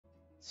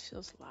This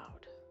feels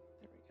loud.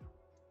 There we go.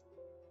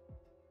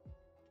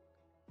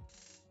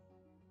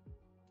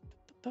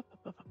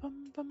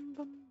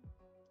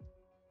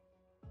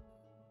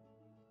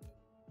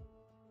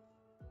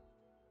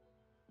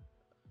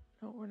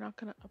 No, we're not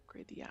going to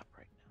upgrade the app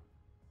right now.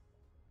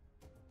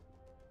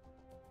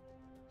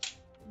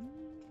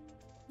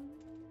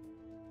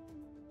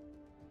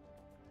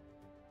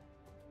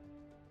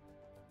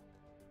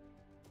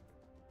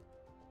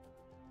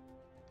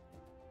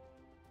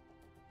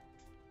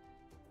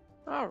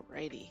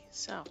 Alrighty,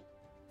 so.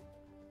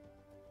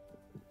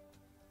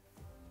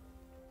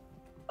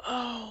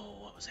 Oh,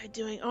 what was I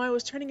doing? Oh, I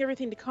was turning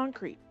everything to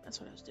concrete. That's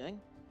what I was doing.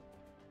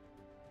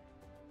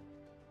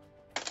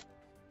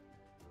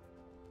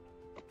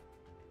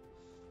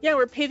 Yeah,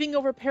 we're paving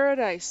over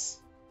Paradise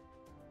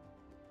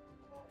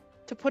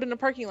to put in a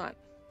parking lot.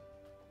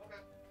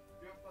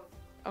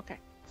 Okay.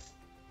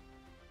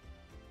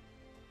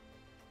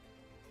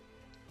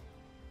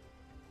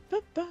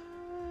 Bye-bye.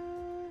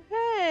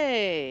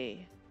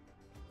 Hey.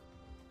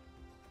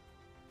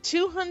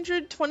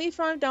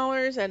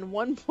 $225 and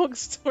one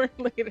bookstore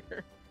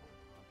later.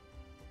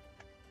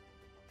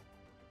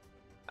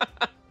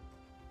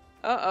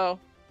 Uh-oh.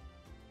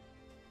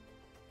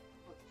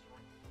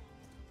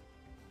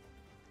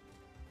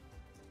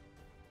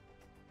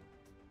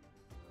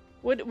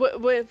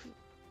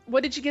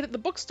 What did you get at the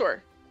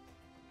bookstore?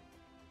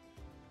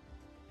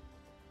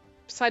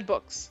 Beside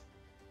books.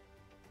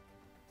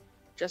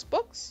 Just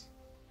books?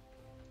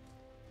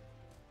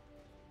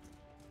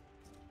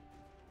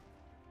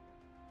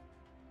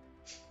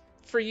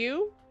 For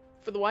you?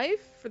 For the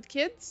wife? For the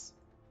kids?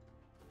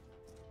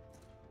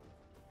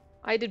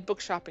 I did book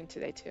shopping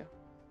today too.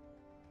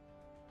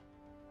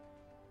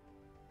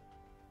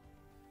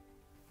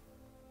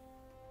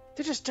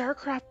 There's a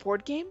StarCraft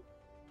board game?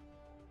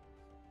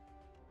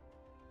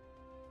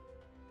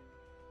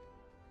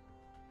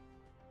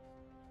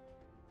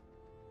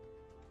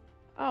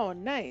 Oh,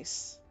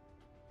 nice.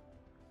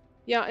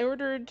 Yeah, I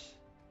ordered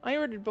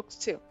books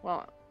too.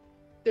 Well,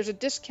 there's a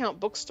discount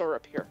bookstore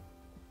up here.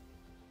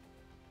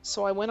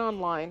 So I went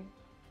online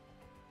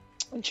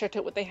and checked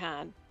out what they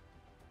had.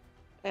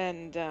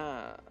 And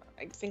I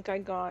think I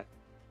got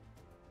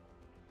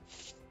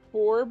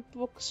 4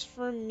 books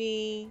for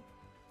me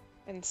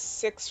and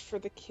 6 for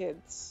the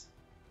kids.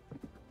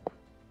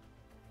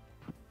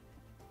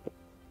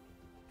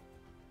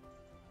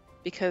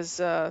 Because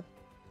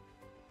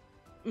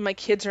my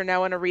kids are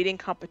now in a reading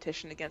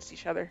competition against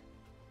each other.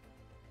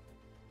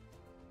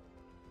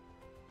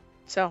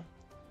 So,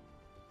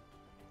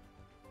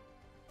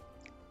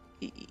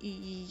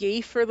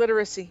 yay for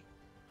literacy.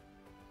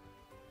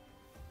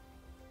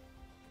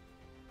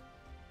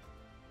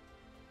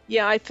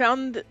 Yeah, I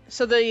found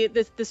so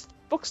this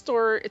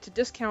bookstore, it's a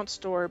discount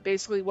store.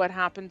 Basically what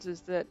happens is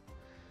that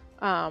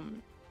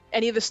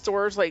any of the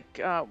stores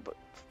like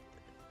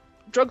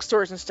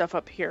drugstores and stuff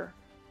up here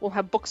will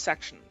have book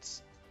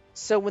sections.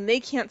 So when they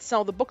can't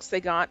sell the books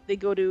they got, they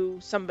go to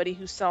somebody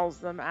who sells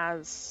them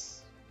as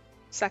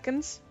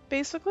seconds,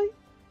 basically.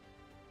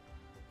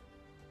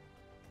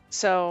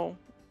 So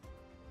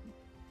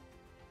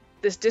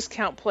this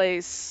discount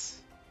place,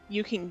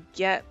 you can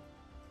get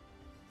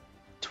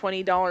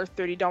 $20,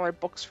 $30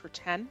 books for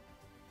 10.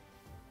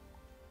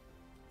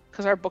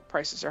 Because our book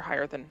prices are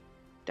higher than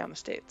down the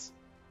States.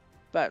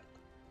 But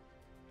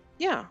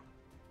yeah.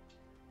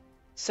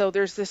 So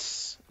there's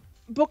this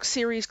book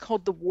series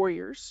called The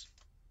Warriors.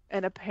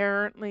 And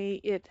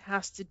apparently it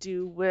has to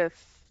do with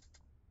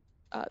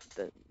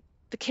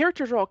the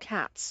characters are all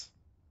cats.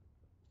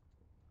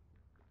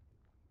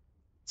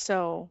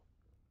 So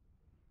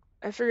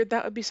I figured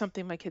that would be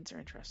something my kids are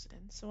interested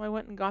in. So I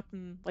went and got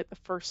them like the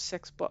first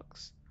 6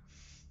 books.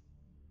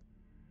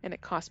 And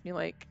it cost me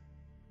like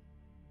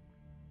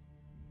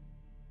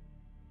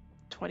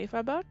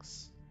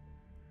 $25.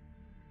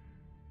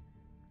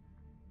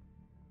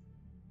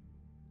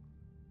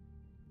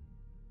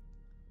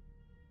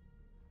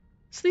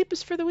 Sleep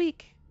is for the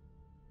weak.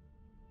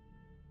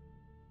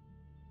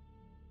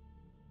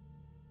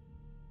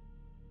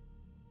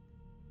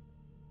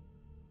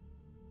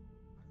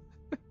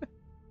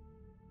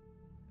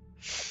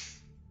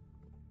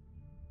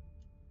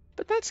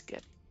 But that's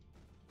good.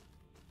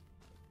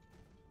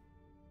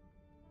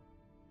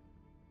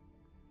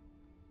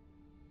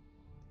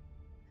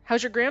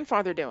 How's your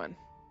grandfather doing?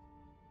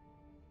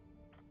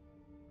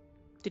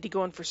 Did he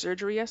go in for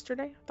surgery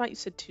yesterday? I thought you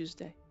said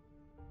Tuesday.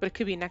 But it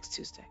could be next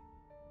Tuesday.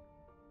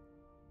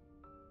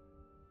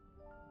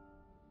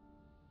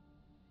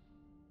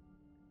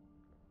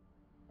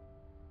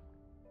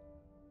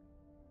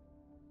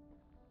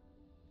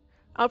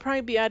 I'll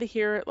probably be out of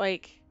here at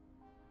like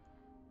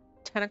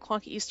 10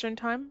 o'clock Eastern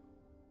time.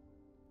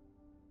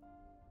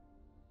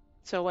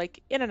 So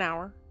like in an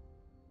hour.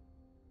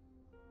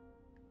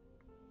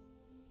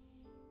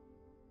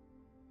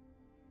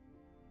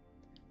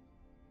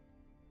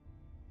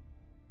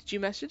 Did you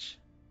message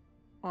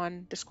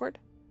on Discord?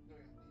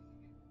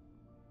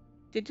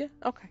 Did you?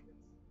 Okay.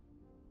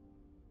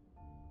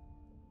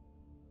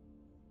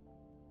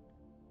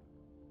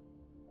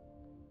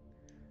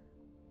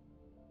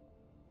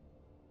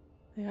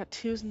 They got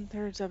 2s and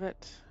 3rds of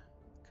it.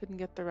 Couldn't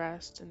get the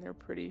rest, and they're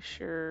pretty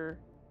sure.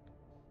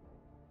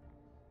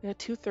 They had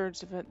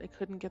 2/3 of it. They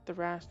couldn't get the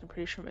rest. I'm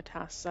pretty sure it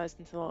metastasized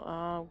until.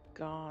 Oh,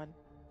 God.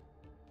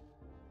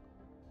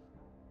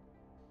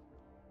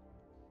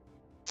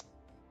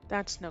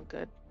 That's no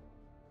good.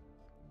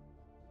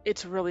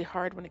 It's really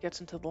hard when it gets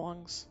into the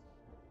lungs.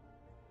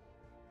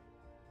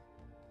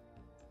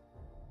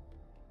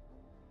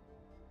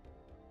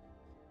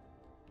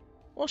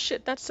 Well,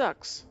 shit, that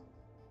sucks.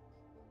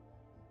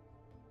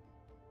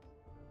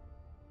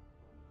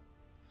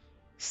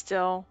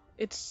 Still,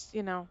 it's,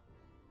 you know.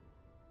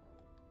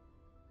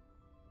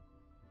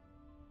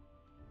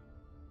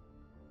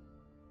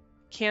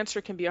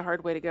 Cancer can be a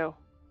hard way to go.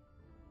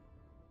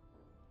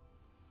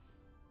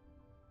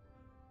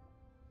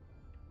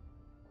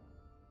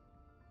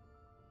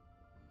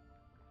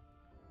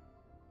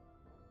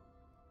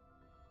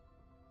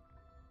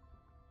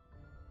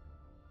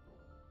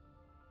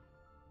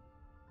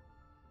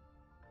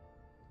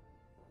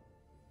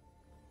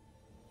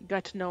 You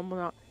got to know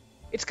them.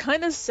 It's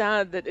kind of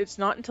sad that it's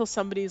not until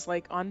somebody's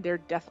like on their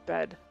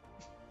deathbed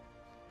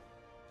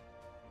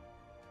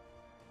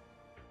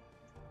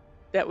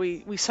that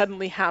we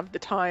suddenly have the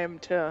time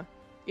to,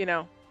 you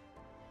know.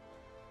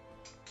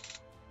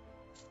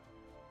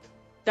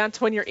 That's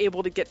when you're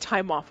able to get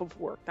time off of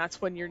work. That's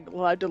when you're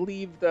allowed to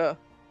leave the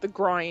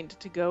grind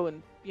to go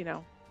and, you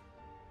know,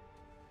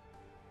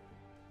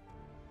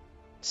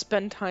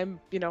 spend time,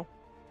 you know,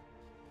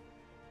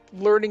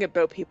 learning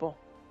about people.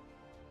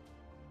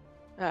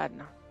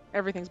 No,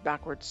 everything's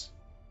backwards.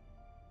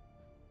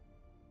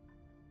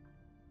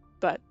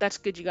 But that's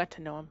good you got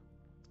to know him.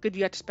 Good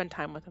you got to spend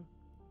time with him.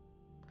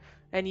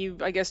 And you,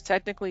 I guess,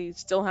 technically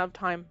still have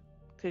time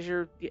because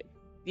you're,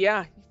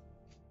 yeah,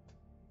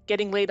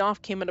 getting laid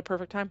off came at a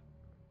perfect time.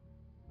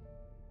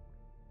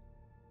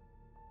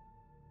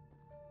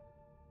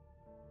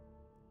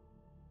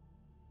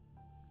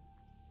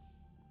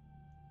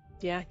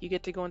 Yeah, you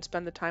get to go and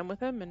spend the time with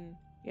him and,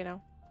 you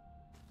know.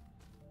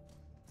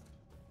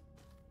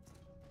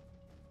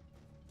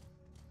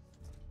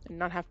 And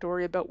not have to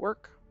worry about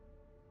work.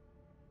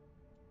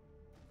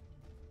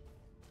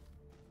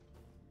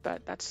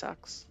 But that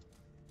sucks.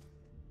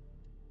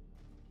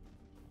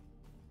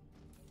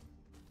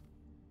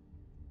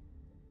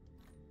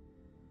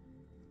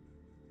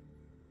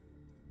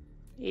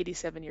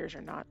 $87 years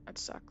or not, that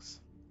sucks.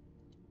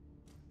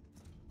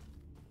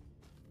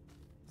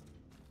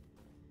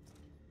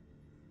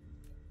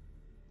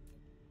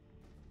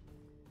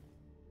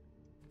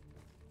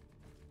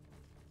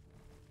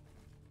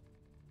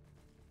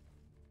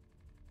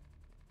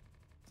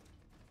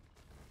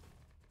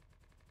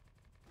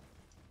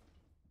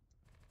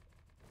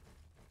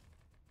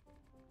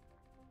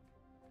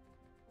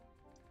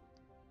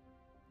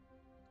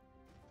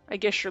 I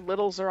guess your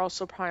littles are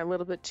also probably a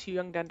little bit too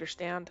young to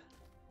understand.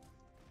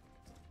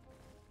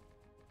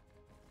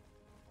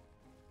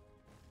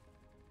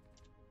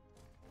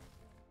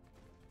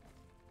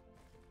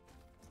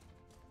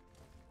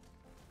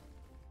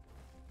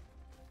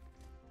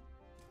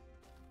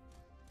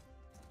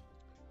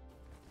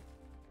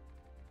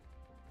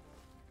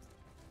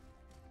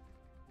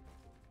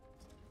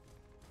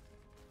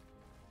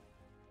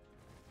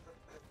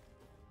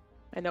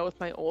 I know with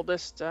my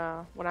oldest,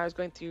 when I was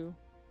going through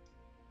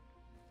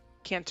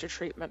cancer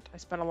treatment, I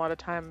spent a lot of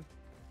time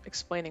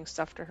explaining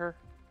stuff to her.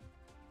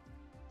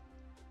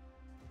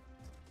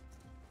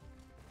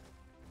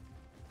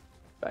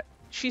 But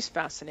she's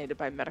fascinated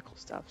by medical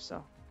stuff,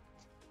 so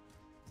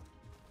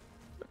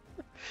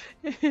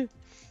it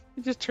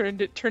just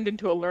turned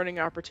into a learning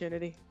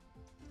opportunity.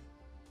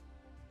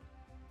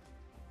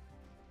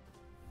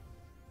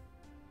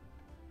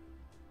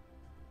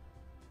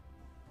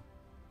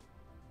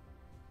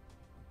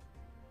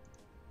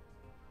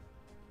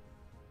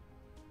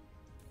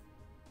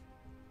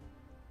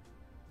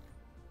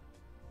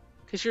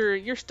 Because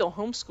you're still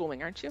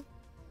homeschooling, aren't you?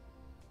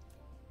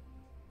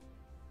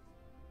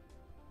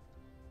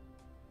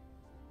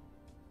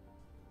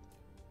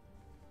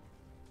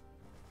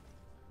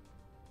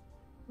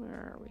 Where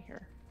are we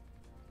here?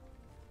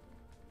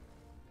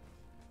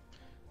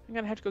 I'm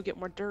gonna have to go get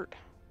more dirt.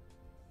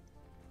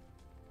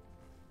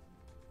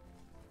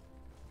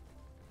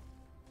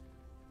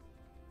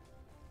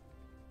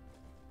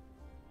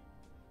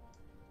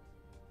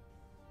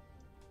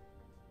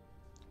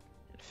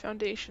 And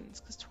foundations,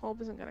 because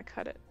 12 isn't gonna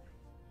cut it.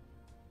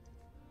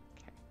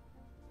 Okay.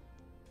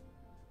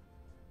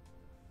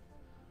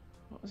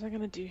 What was I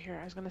gonna do here?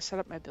 I was gonna set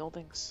up my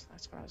buildings.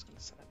 That's what I was gonna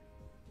set up.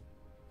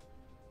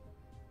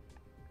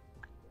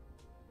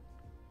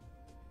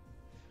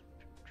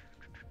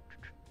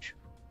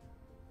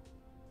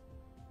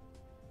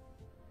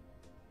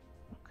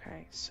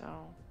 Okay,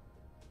 so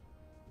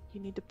you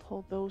need to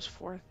pull those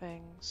 4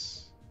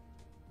 things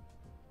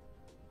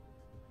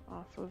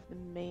off of the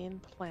main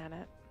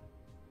planet.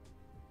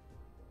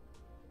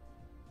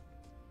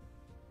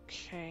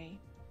 Okay.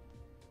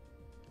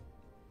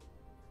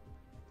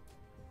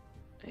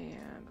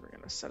 And we're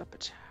gonna set up a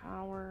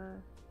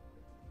tower.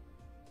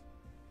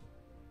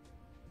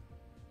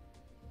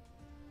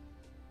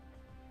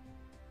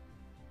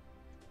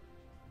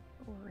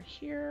 over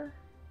here.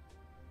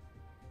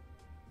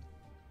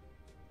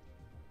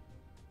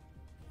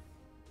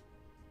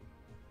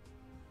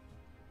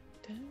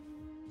 Dun,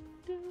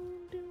 dun,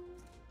 dun.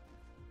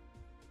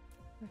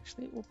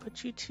 Actually, we'll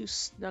put you two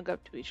snug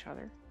up to each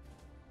other.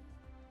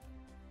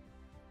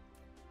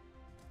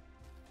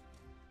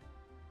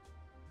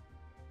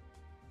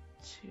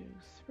 Two,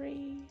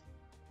 three.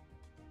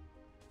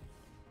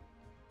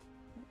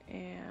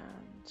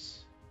 And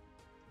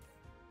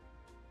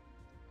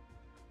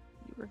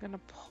you were gonna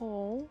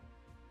pull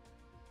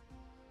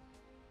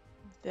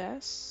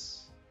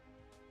this.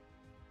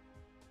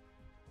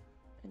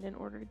 And in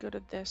order to go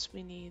to this,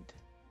 we need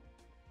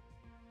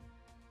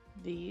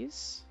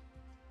these.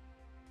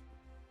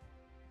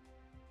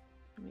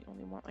 And we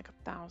only want like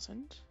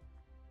 1,000.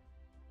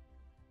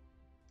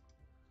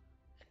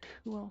 And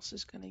who else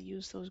is gonna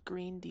use those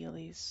green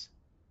dealies?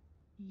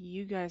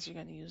 You guys are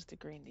gonna use the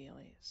green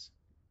dealies.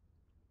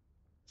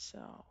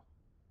 So,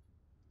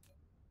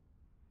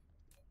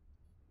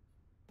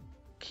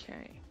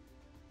 okay.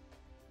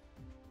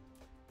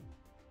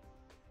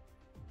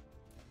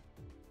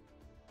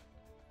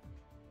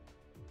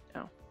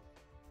 Oh.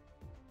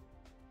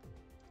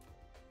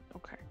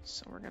 Okay,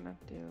 so we're gonna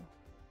do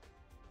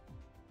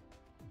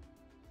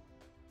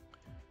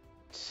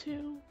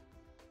 2.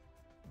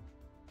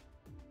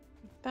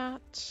 Like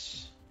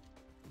that.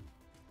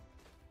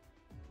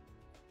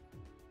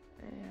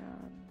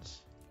 And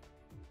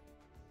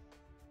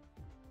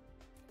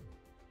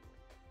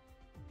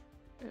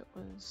it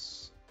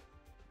was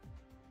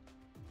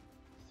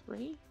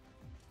 3.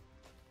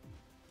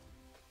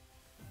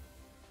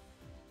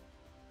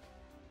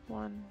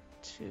 1,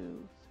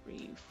 2,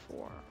 3,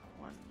 4.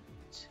 1,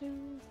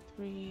 2,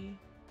 3,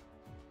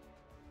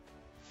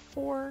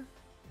 4.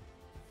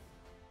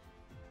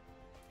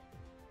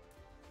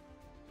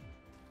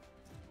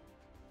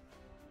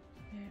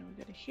 And we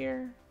go to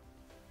here.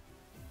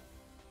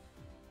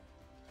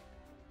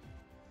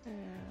 And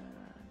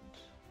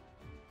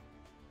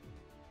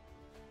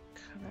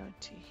come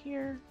out to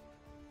here.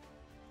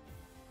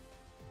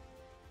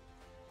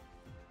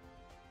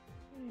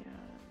 And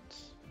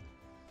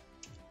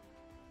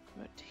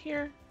come out to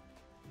here.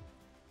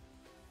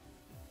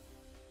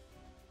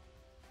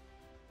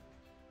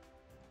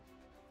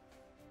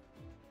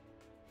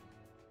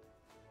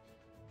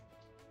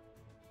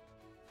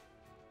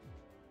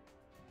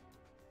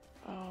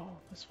 Oh,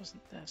 this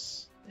wasn't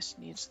this. This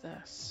needs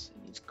this.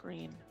 It needs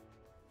green.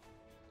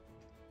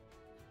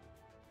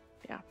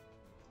 Yeah.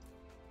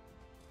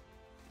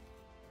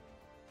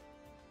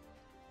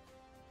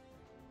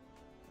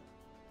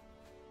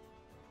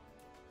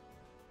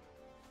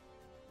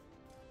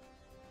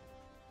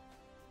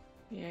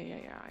 Yeah,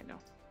 I know.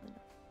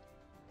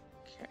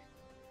 Okay.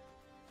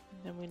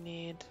 And then we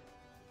need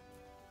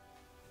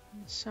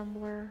an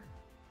assembler.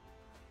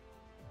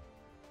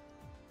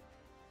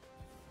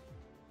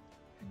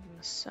 And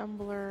an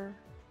assembler.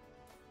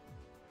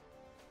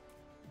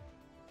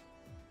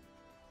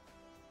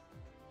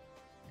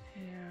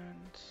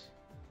 And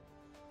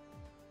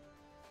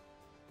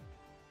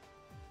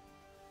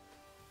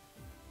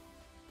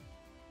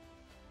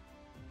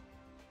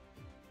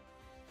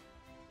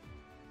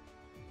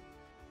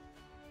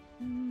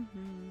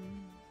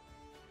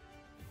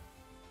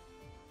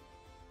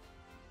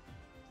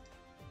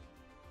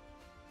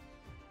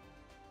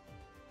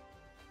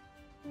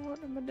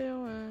what am I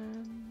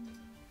doing?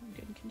 I'm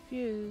getting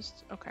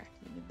confused. Okay,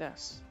 we need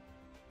this.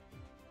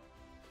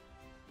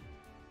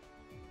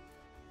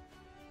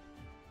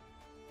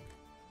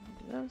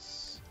 Do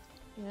this.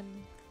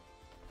 In.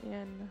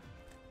 And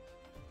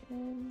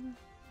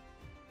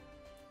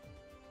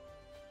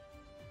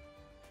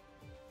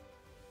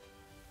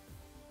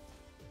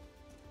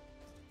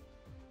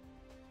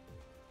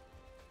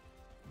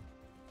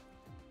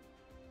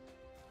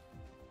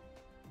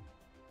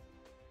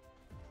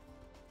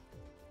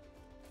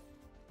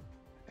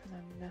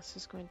then this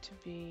is going to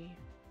be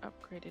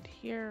upgraded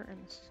here, and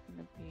this is going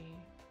to be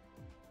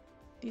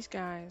these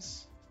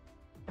guys.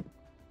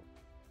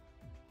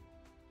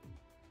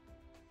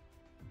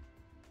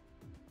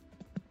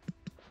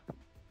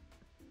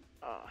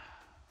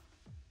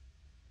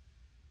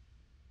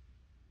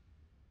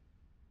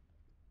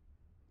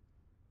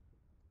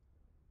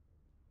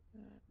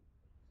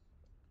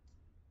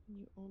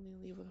 You only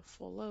leave with a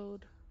full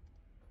load.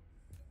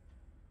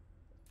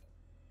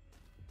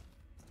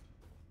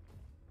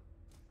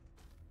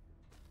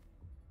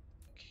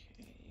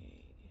 Okay.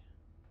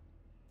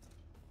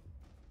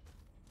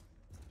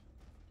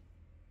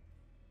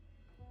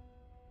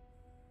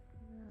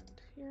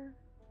 And here.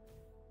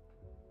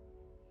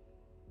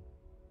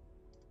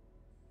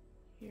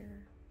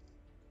 Here.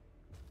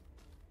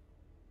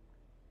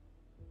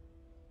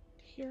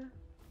 Here.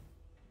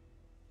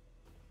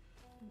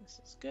 And this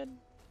is good.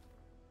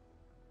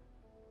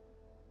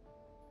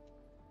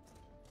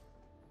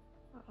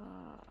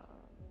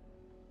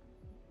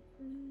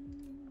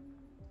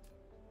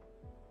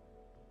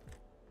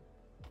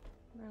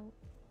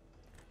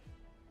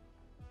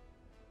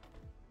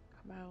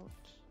 Come out.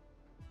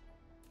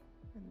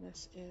 And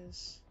this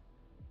is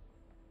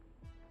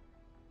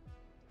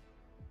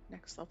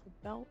Next level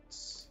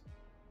belts.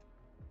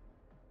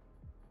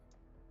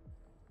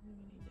 And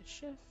we need to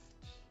shift.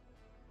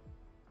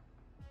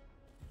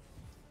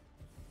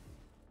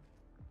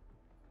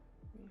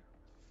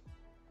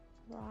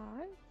 Fly.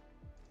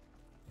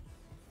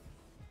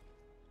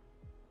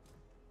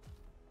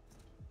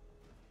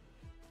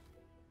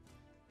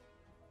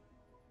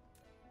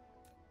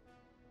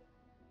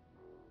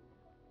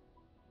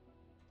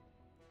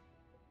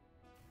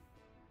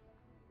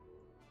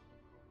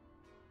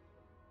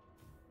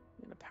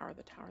 I'm gonna power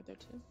the tower there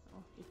too.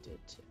 Oh, you did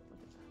too. Look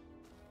at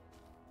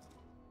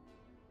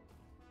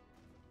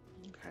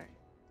that. Okay.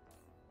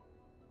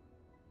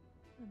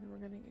 And then we're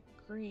gonna get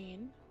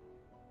green.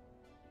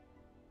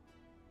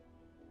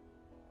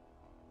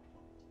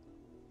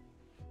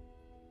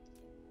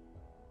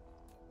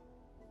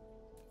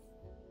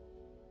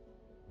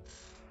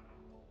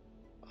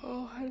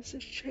 Oh, how does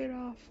this trade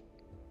off?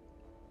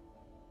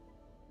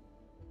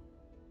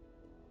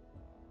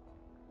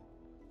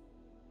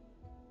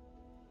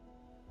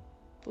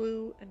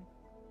 Blue and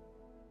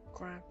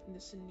graphene.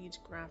 This needs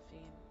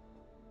graphene.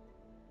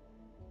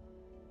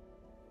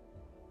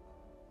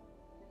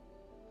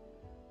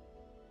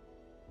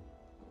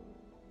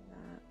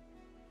 That.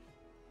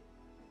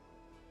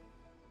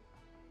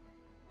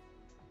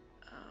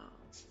 Oh,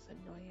 this is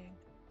annoying.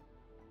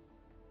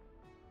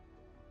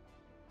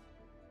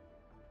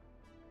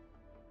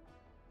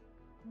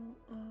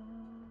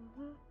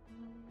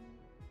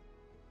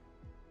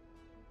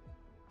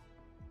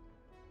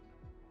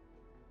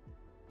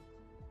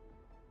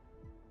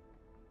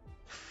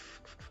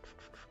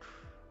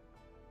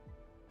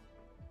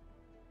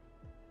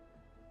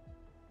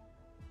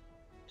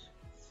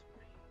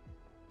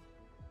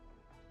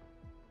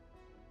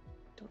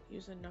 Don't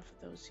use enough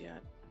of those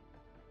yet.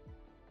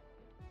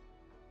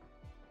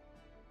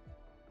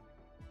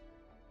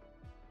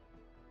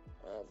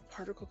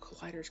 Particle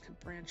colliders could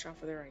branch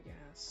off of there, I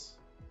guess.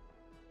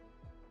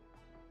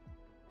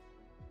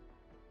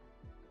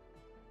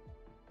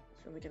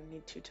 It's really gonna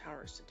need 2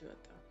 towers to do it,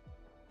 though.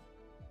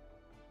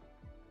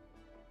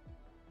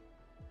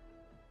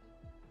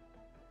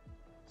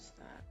 What's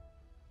that?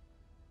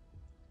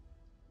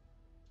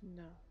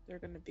 No, they're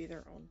gonna be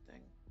their own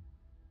thing.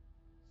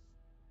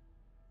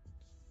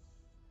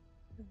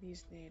 What do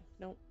these need?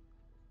 Nope.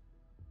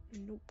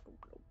 Nope, nope,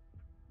 nope.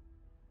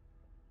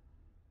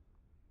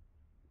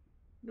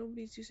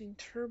 Nobody's using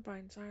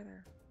turbines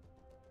either.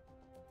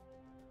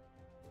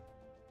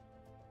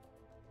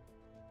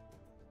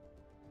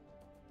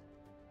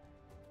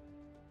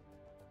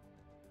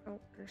 Oh,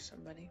 there's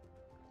somebody.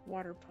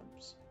 Water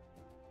pumps.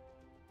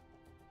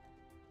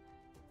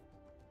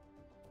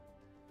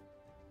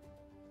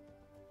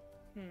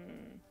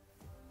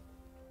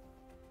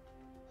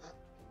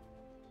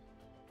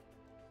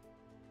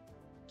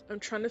 I'm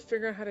trying to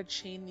figure out how to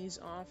chain these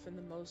off in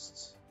the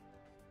most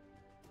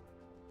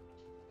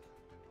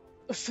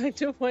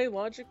effective way,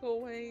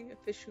 logical way,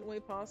 efficient way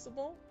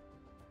possible.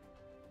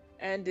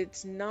 And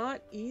it's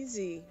not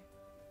easy.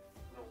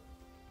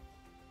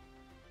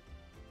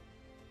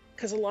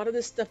 Because a lot of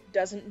this stuff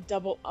doesn't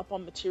double up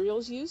on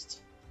materials used.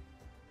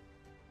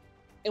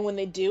 And when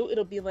they do,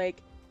 it'll be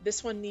like,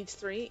 this one needs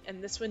 3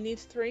 and this one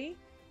needs 3.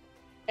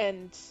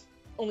 And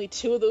only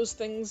 2 of those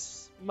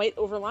things might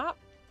overlap.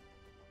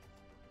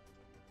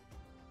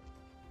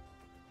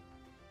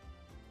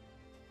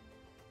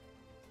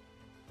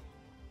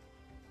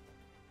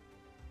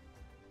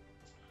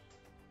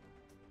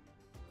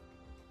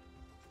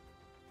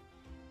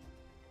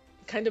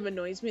 It kind of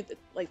annoys me that,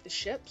 like, the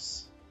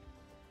ships,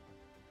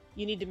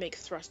 you need to make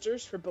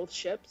thrusters for both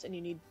ships, and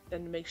you need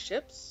them to make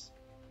ships,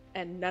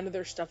 and none of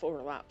their stuff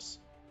overlaps.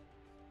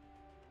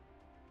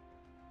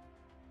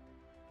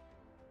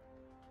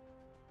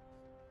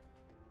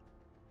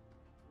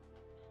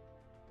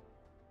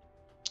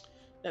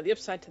 Now, the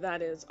upside to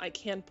that is I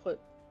can put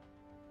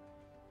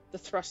the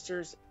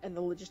thrusters and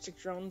the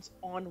logistic drones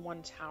on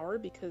one tower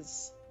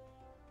because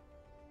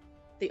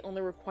they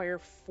only require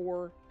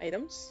 4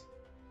 items,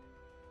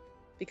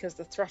 because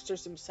the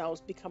thrusters themselves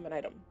become an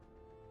item.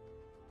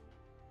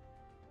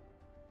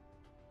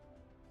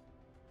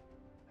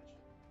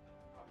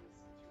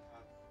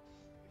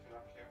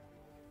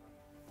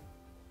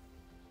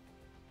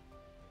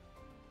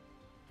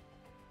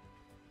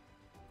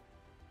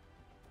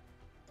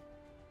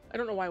 I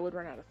don't know why I would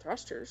run out of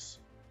thrusters.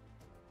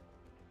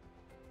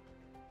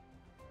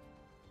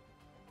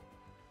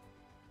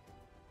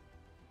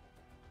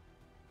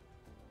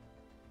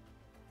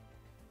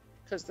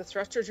 Because the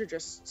thrusters are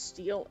just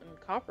steel and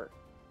copper.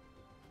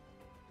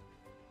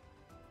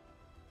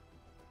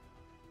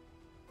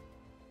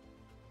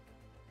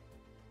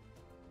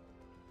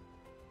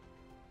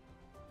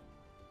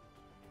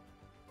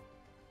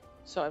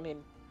 So, I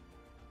mean,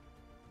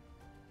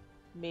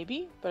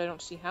 maybe, but I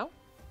don't see how.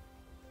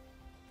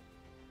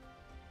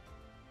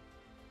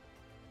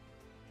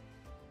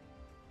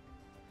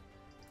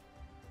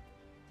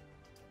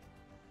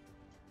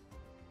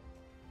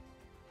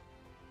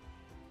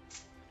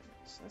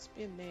 So that's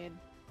being made.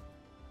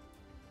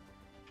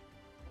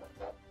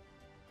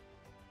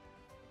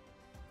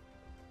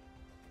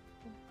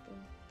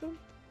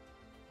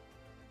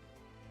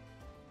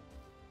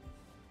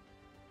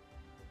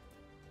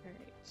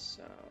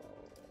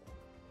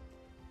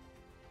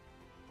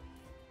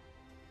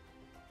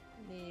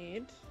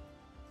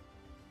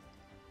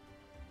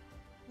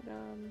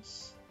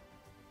 items,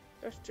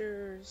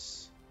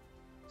 thrusters,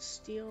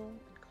 steel and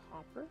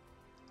copper.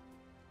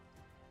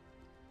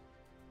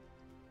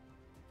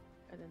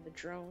 And then the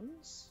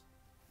drones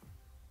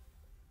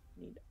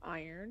need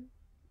iron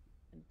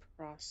and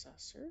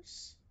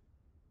processors.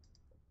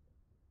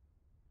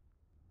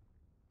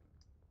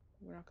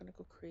 We're not going to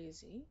go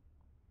crazy.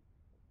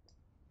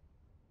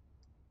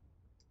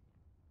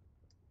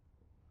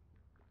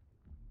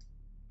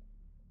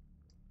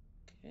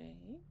 Okay,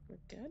 we're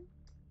good.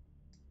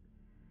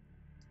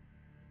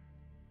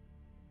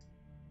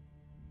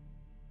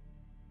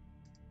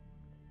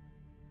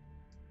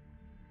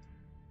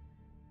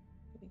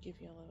 Let me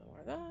give you a little more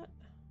of that.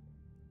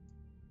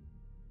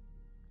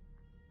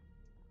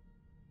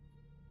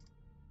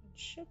 And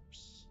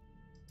ships.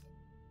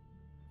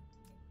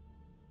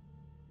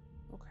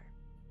 Okay.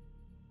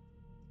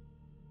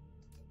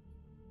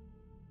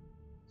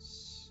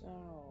 So,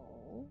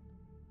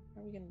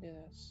 how are we going to do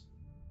this?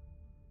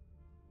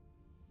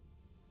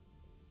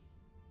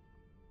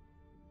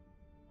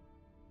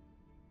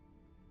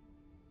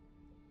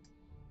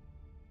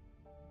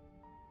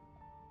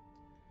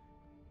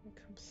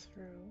 Come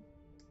through.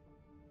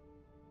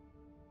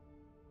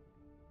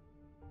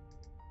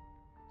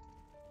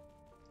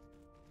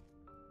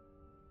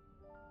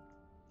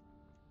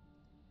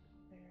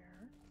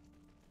 There.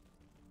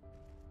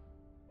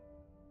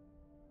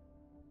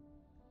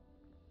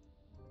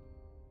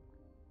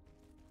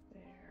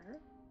 There.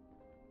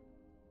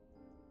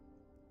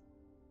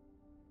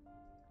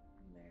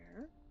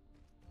 There.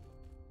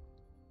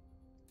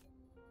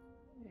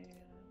 And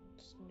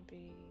it's going to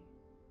be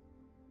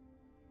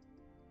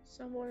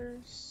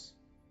assemblers.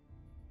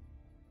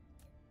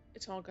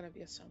 It's all going to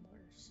be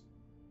assemblers.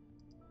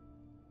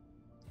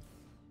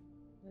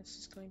 This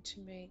is going to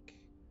make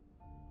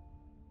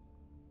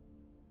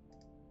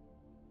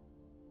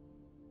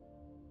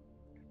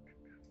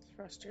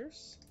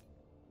thrusters.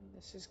 And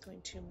this is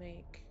going to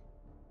make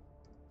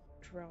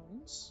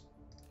drones.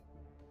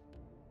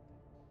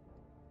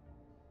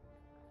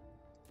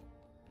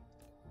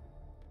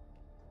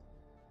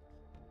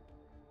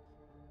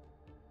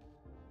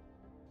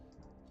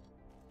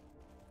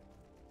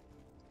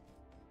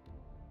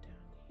 Down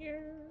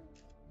here.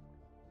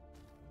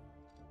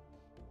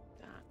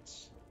 That.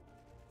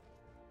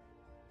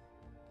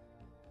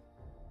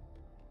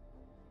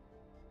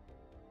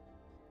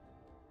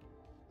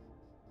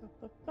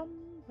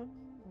 Ba-ba-bum-bum-bum.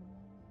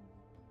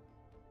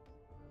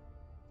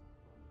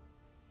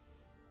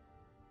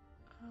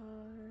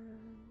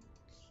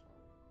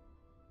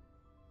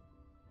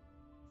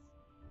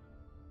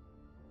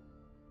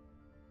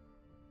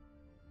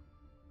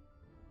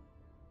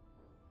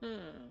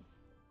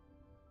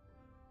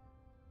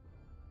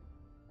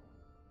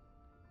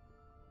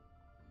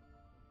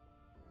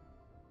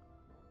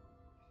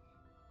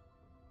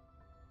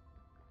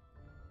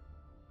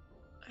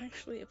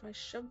 Actually, if I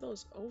shove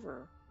those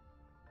over,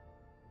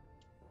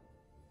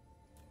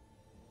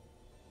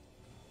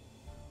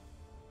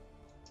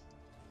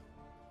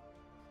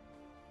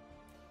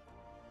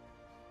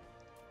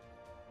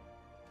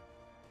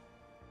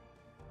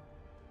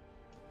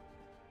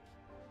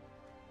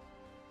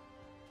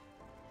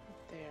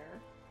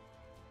 there,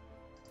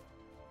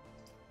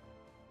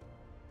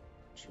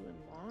 put you in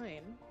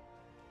line.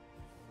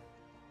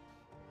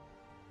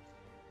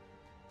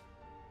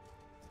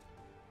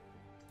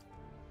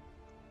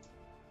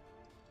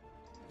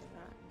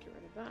 Get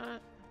rid of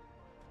that.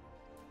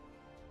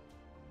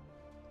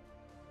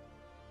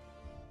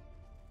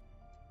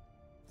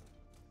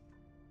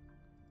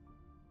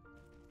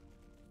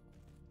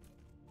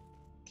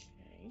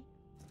 Okay.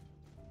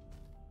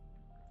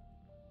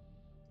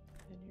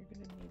 Then you're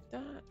going to need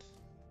that.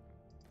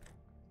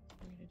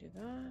 You're going to do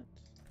that.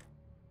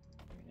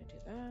 You're going to do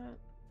that. You're going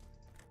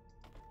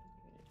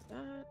to do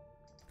that.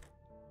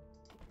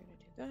 You're going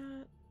to do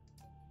that.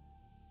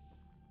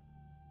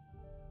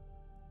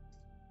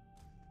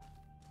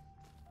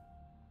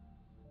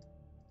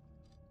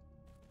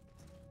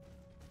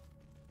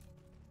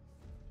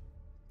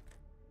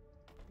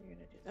 You're going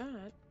to do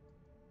that.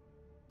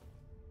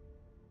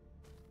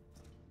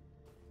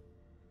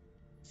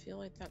 I feel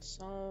like that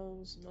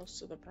solves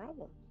most of the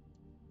problem.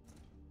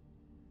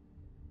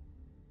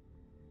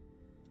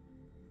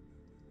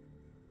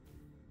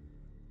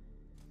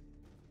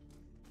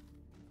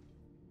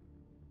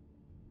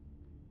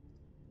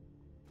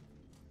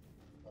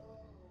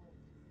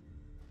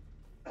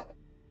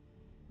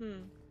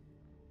 Mm-hmm.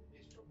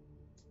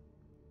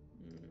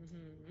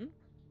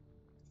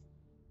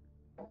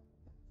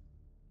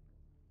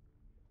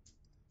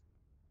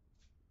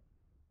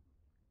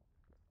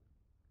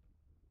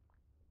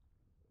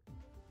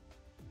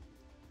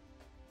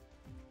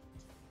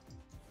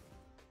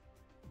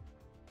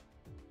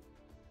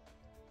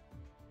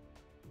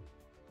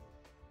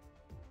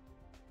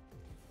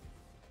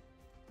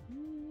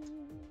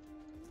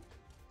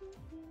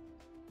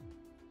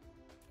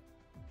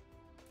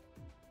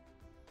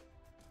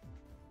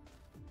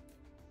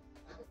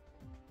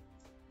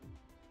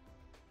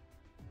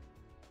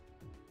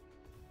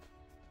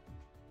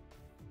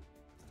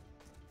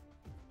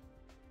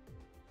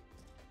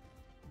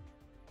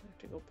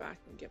 to go back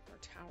and get more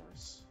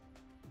towers.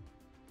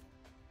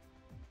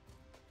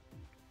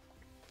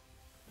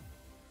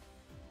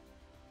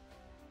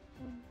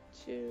 One,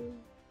 two,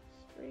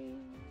 three.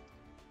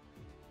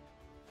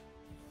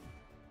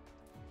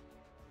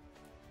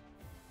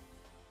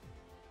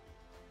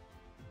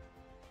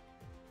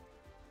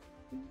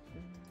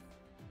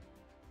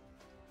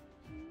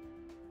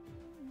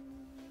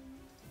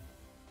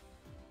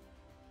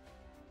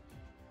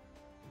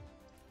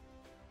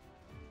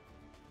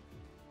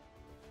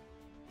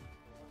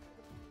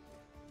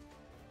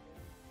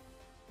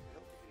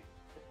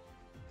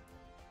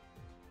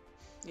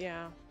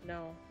 Yeah,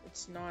 no,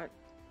 it's not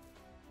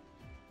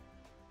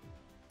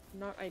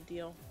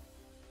ideal.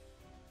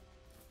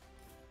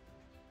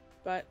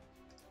 But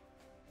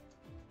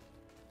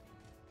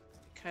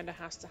it kind of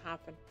has to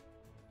happen.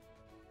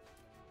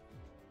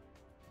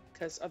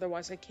 Because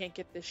otherwise I can't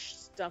get this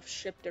stuff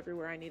shipped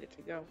everywhere I need it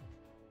to go.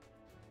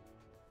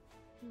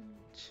 1,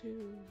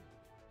 2,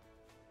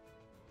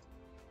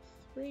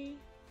 3.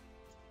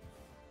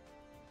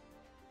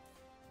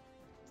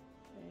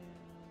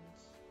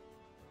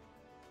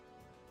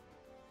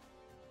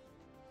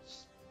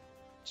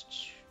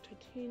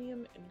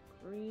 Titanium and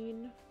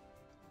green.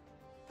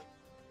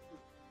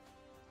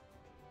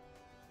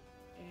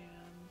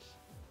 And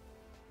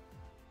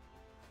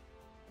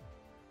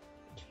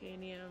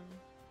titanium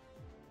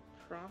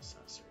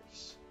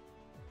processors.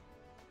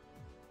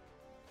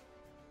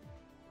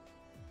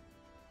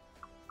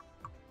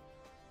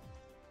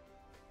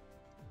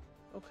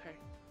 Okay.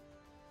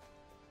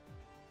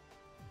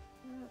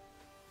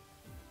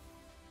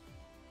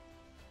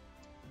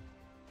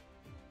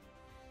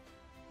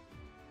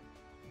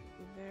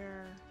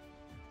 There.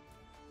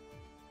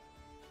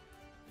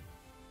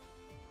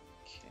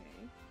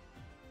 Okay.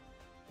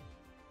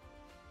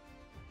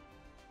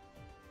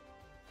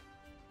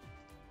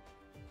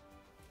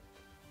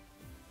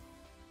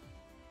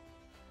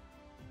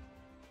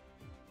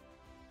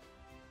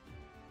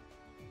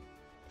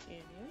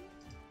 Canyon.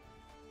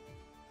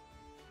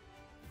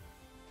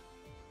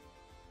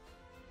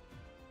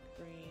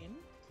 Green.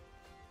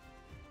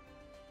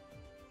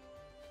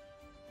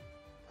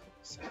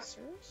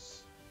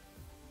 Processors.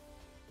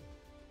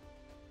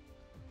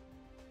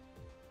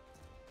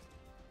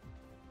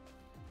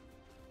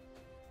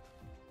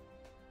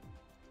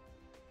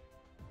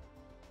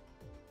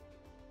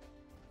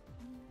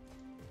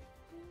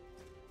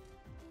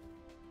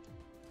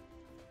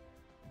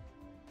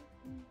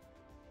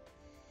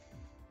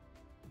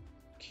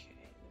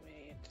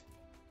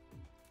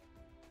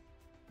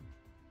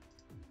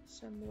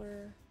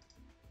 Assembler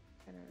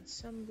and an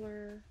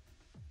assembler.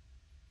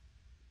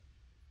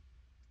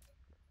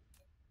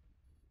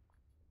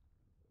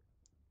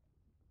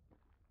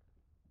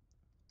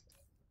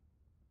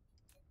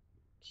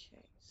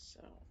 Okay,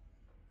 so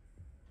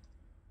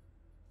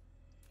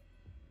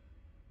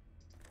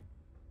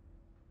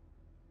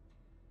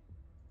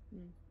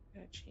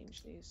gotta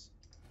change these.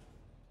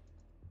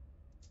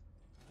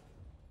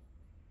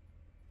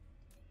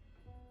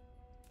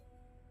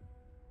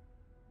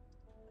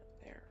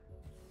 There.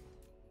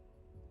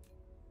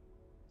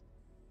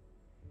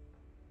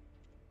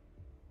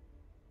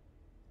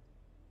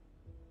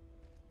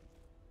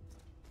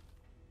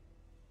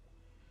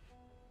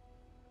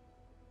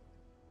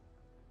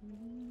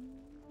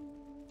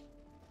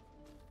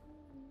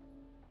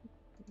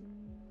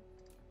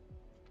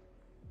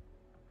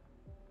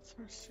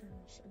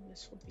 Thrusters, and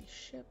this will be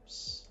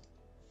ships.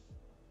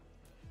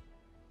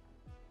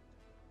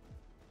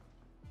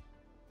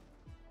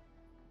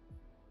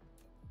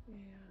 And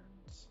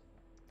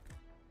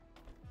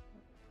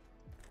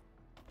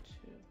 1,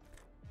 2,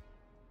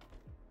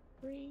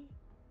 3.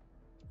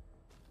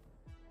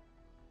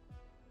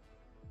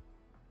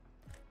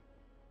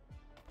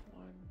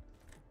 One,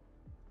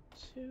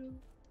 two.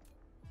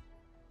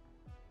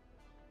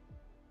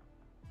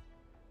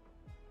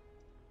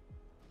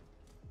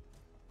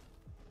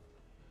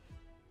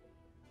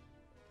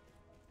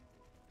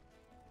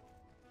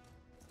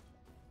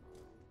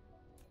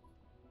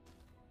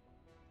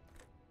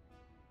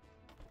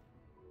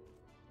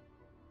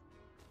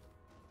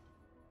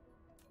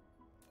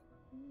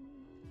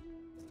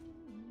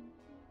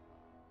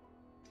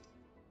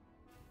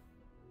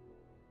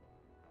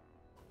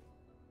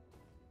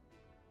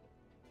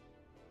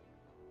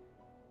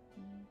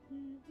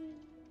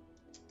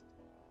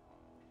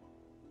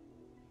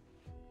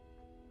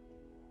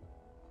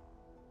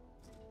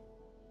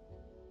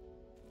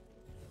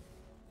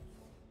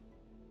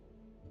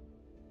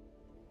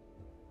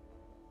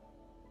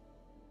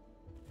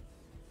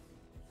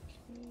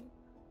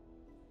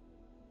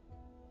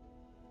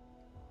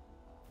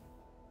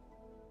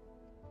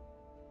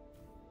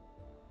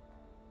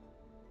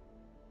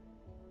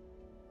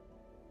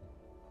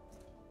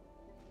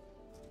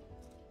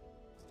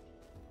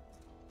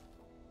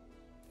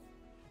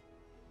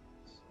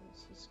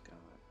 This has got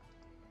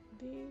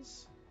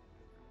these.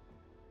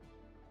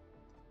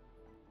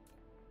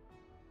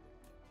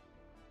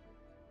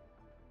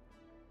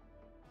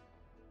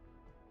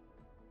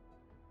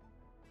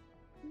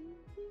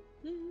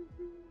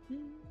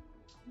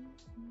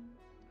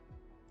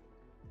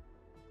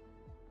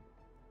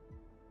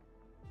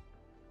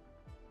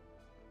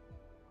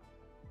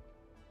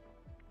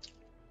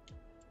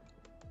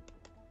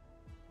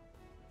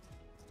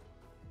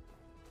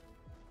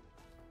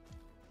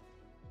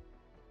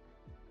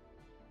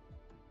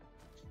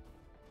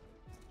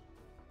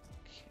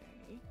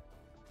 Okay.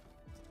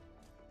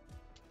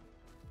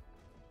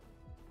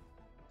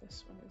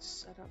 This one is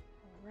set up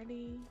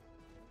already.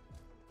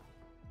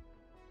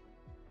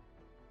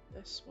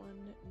 This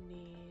one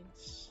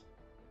needs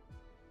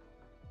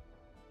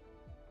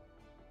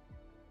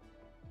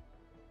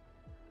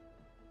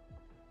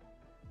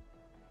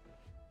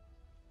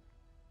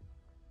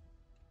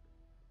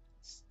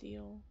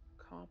steel,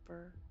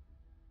 copper,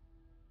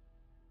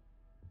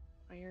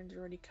 iron's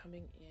already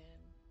coming in,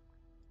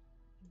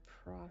 and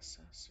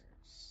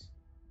processors.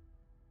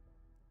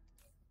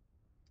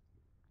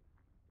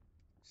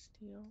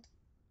 Steel,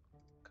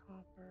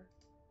 copper,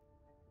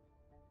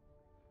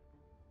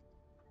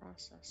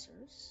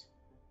 processors.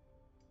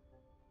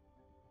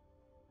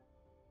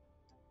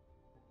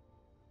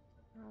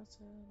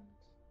 1,000.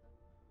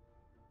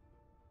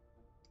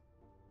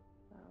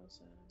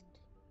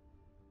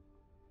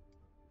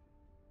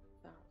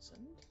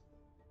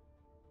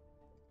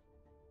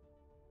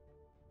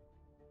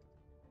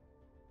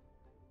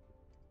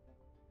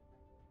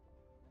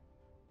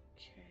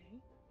 Okay, we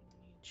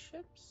need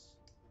chips.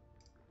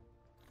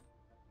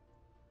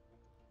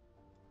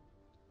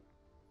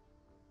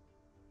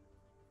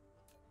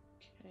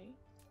 Okay.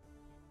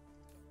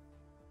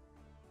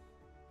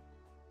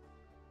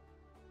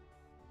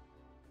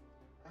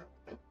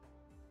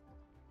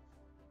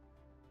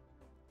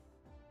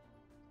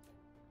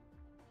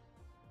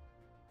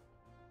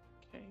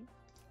 Okay.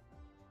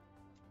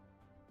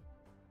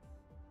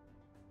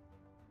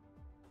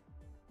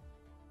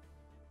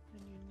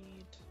 And you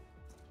need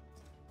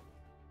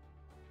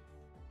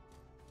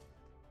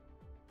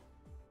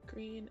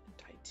green and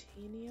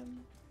titanium.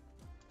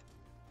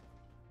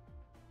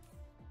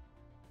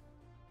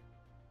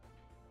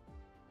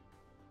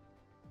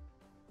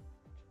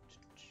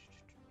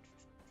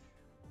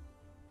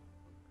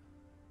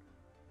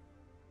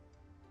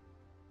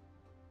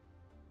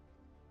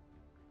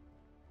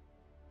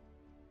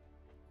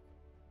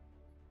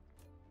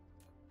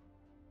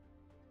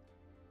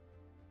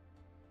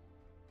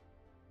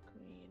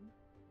 Green.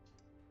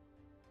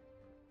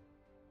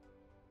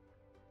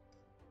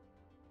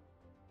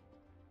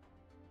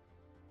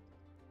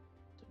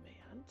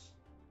 Demand.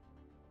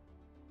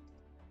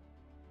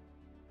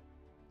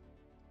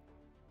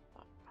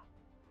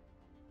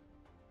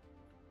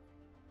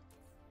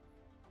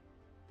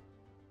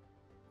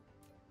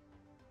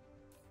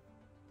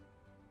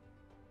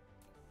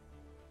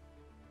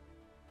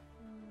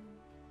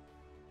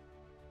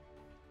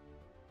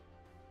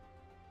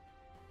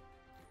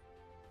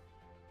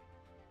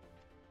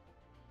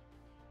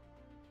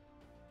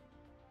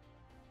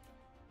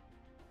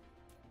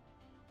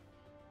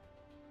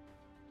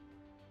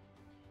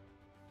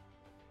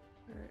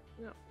 Alright,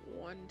 we got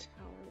one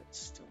tower that's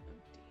still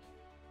empty.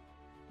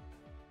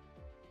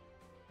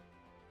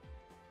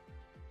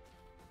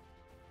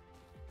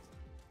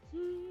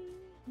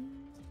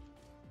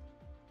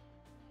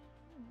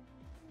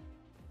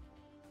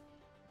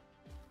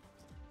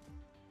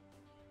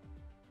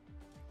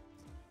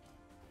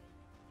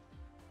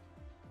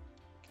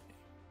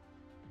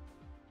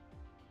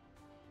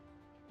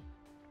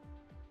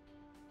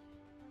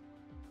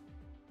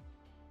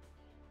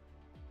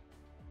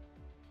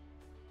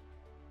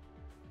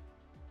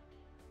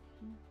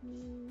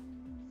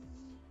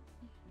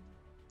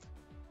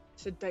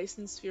 So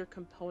Dyson Sphere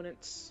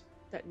components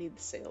that need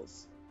the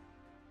sales.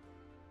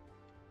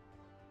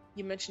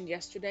 You mentioned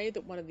yesterday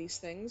that one of these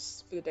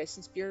things for the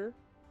Dyson Sphere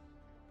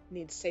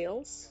needs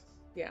sales.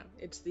 Yeah,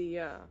 it's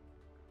the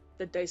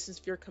Dyson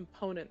Sphere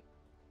component,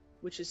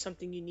 which is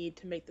something you need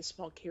to make the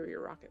small carrier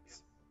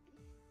rockets.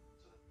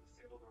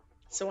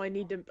 So I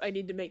need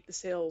to make the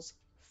sales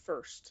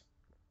first.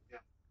 Yeah.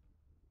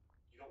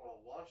 You don't want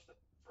to launch them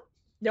first.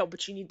 No,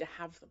 but you need to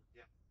have them.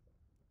 Yeah.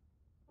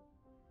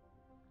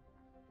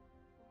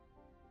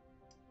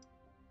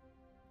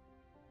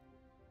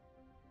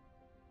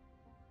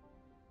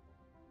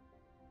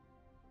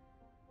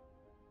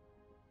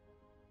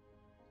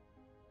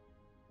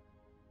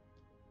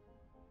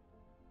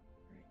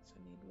 Alright, so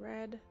I need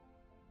red,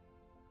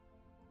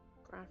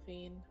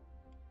 graphene.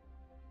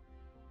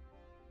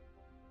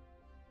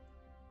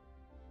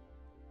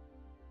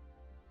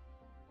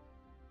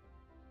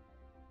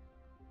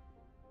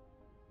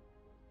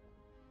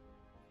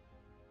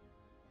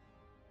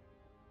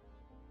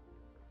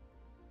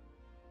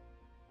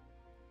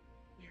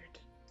 Weird.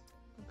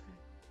 Okay.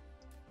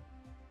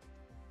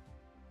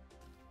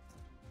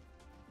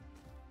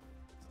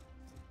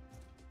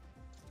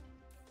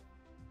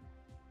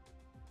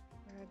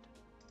 Red,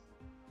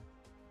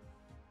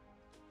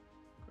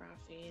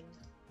 graphene.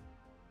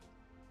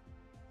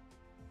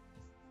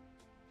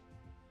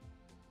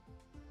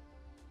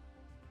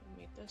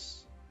 We made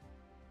this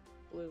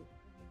blue.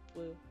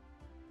 Blue.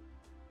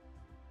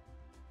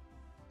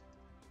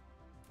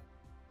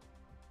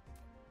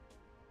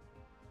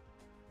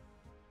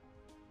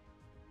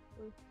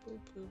 Blue, blue,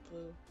 blue,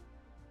 blue.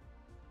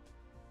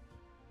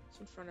 It's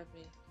in front of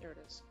me. There it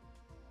is.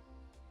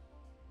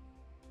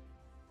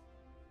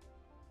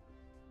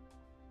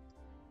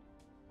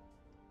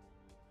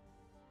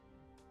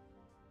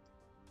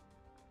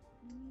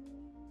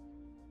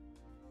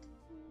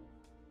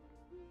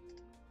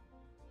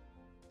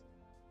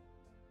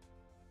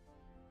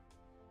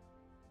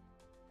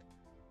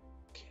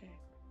 Okay.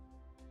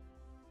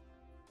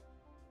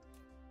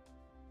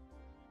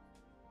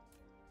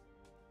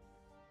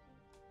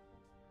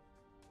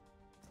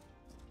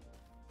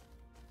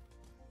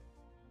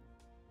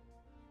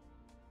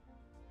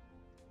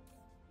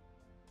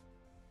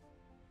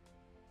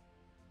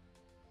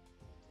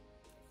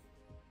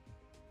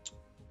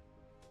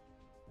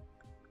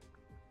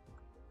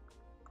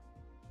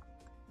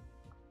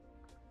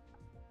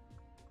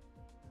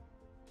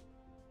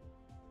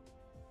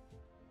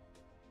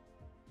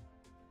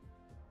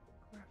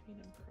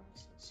 Graphene and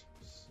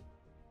processors.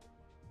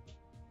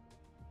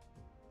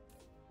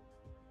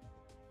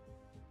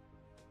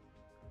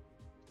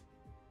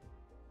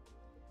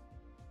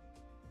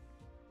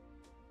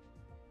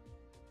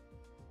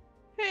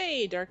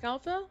 Hey, Dark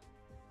Alpha.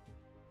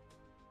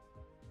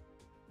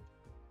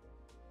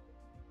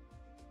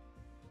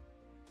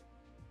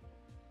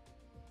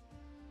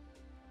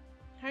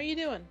 How are you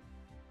doing?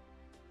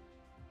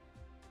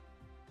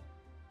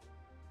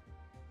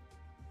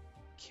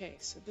 Okay,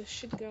 so this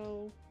should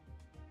go.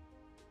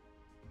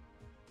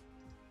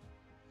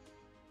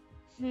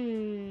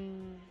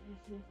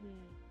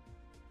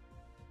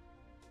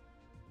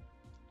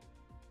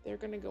 They're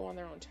gonna go on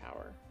their own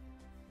tower.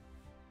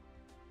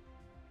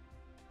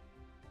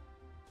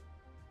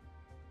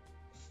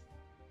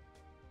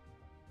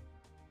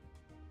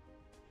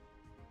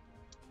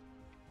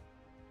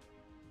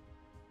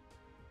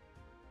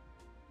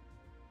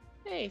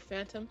 Hey,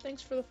 Phantom,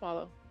 thanks for the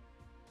follow.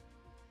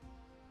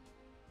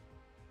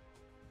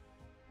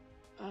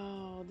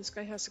 Oh, this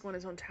guy has to go on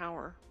his own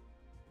tower.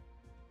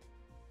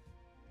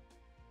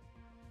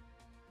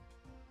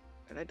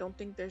 And I don't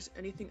think there's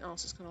anything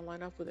else that's going to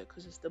line up with it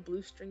because it's the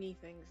blue stringy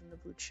things and the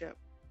blue chip.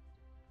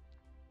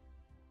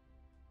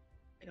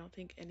 I don't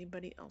think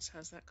anybody else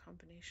has that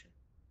combination.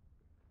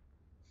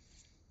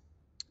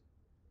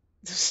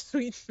 The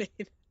sweet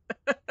maiden.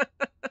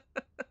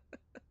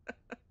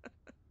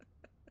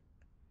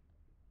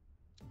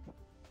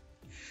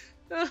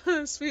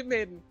 Sweet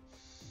maiden.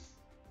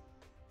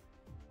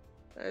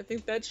 I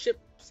think that ship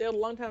sailed a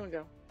long time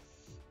ago.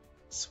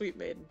 Sweet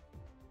maiden.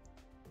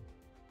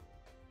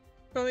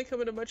 Finally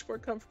come at a much more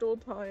comfortable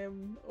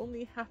time.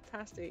 Only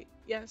 8:30.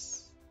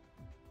 Yes.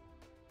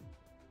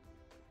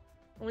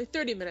 Only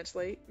 30 minutes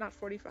late, not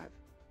 45.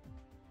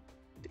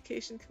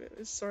 Education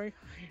commitment is sorry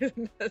higher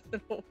than that in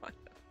a while.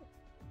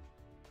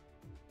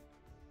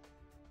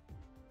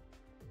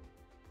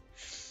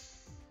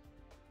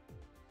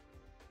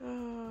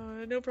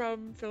 No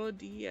problem, fellow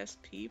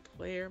DSP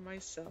player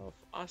myself.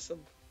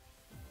 Awesome.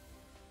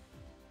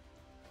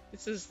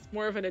 This is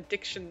more of an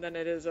addiction than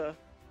it is a...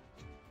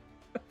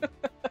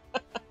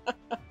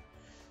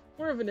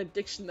 more of an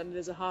addiction than it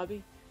is a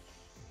hobby.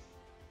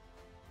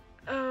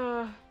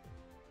 Oh,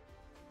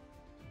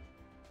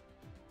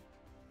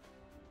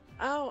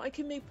 I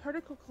can make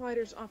particle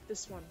colliders off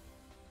this one.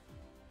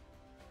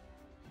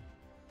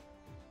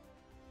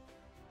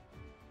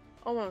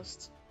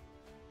 Almost.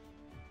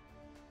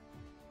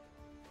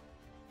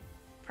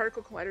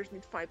 Particle colliders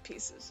need 5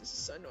 pieces. This is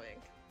so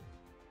annoying.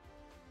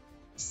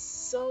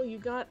 So you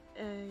got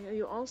a...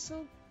 You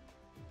also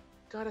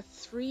got a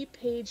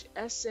 3-page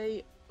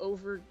essay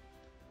over...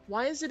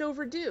 Why is it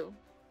overdue?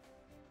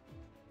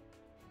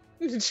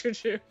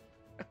 Choo-choo.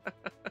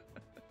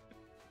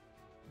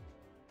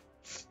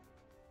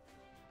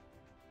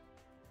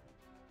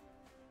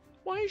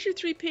 Why is your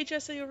 3-page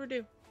essay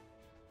overdue?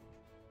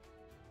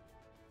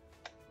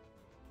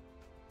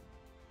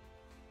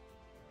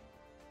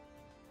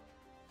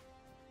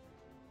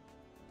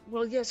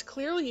 Well, yes,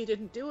 clearly you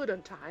didn't do it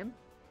on time.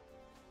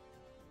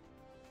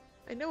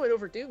 I know what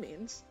overdue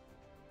means.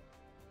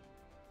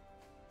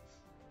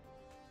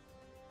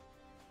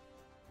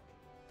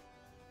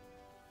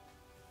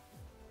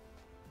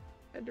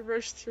 I had to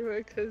rush through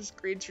it because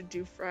grades are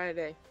due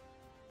Friday.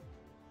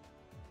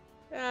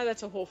 Ah,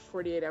 that's a whole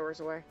 48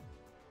 hours away.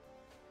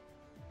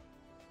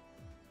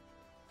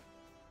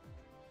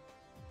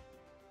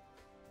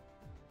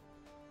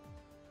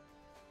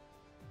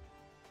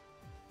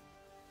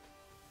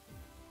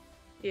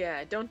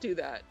 Yeah, don't do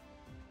that.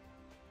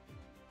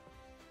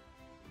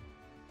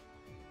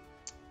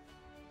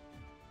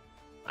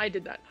 I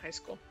did that in high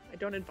school. I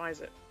don't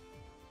advise it.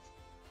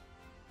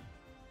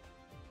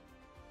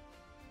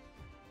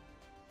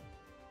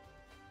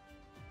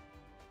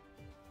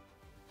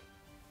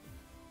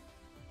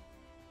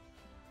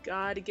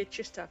 Gotta get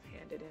your stuff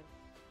handed in.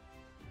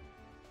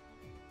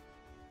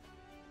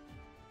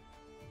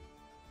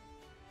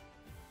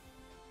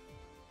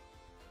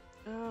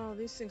 Oh,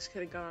 these things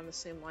could have gone on the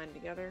same line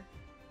together.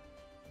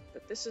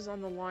 But this is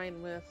on the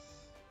line with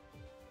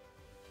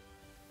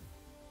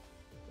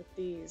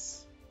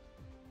these.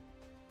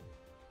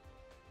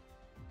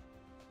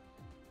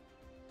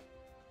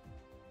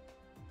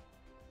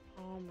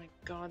 Oh my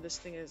god, this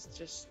thing is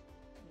just...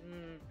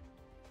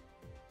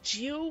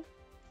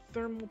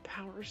 Geothermal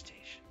power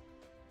station.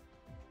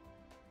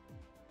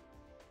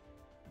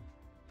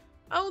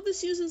 Oh,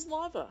 this uses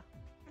lava.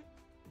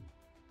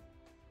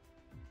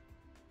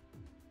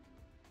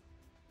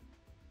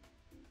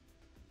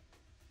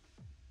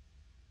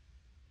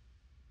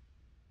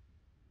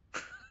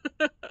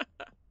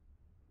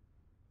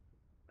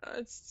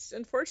 It's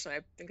unfortunate.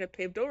 I think I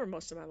paved over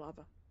most of my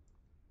lava.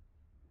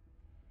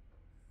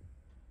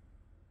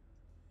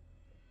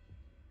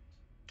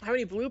 How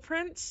many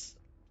blueprints?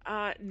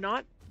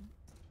 Not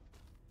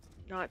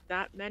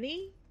that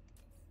many.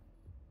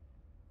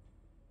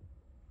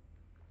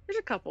 There's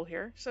a couple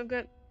here. So I've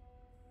got...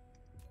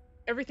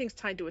 Everything's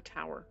tied to a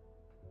tower.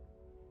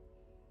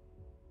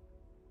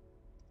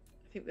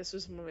 I think this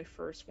was one of my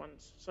first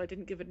ones, so I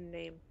didn't give it a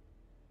name.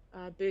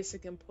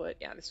 Basic input.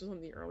 Yeah, this was one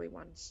of the early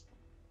ones.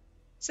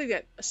 So you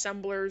get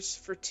assemblers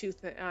for two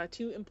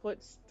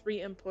inputs, 3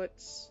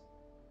 inputs.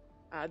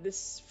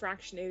 This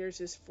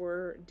fractionators is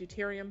for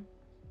deuterium.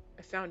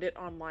 I found it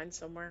online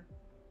somewhere.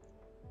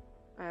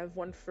 I have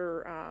one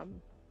for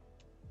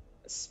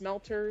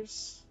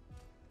smelters.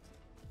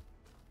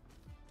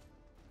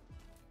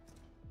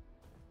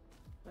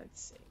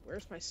 Let's see,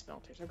 where's my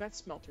smelters? I've got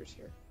smelters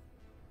here.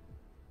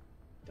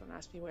 Don't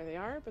ask me where they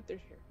are, but they're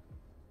here.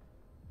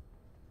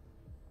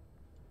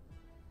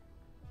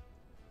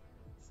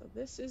 So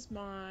this is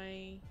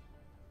my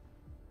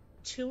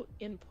 2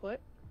 input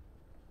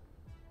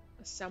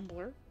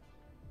assembler.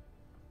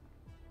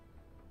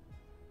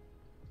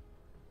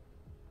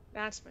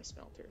 That's my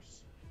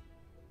smelters.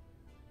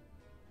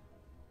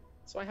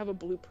 So I have a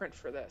blueprint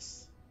for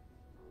this.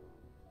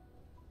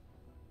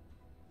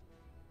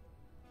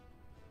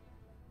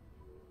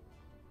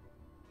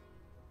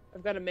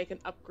 I've got to make an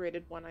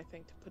upgraded one, I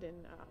think, to put in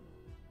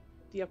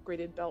the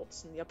upgraded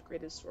belts and the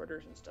upgraded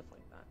sorters and stuff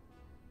like that.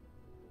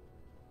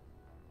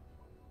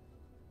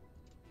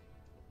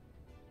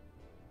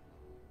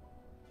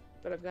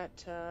 But I've got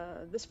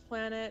this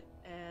planet,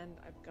 and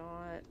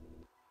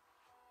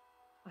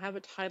I have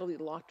a tidally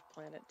locked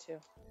planet too.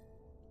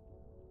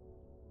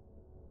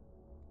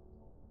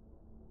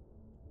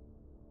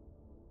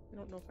 I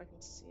don't know if I can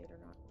see it or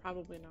not.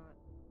 Probably not.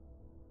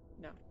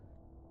 No.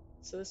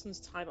 So this one's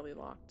tidally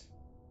locked.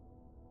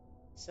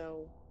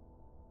 So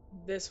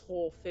this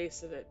whole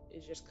face of it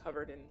is just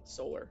covered in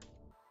solar.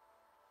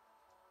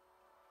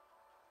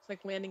 It's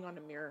like landing on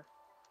a mirror.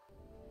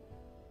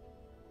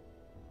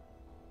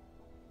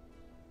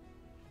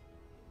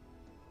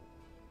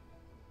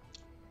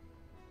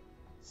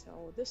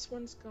 So this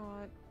one's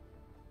got...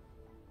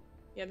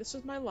 Yeah, this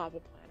is my lava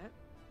planet.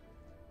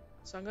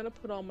 So I'm going to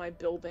put all my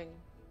building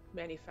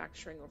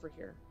manufacturing over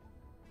here.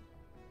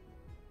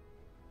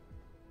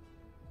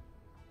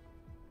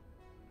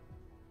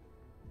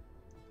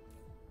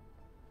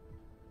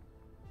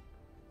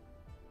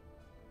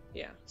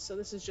 Yeah, so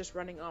this is just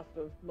running off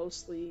of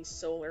mostly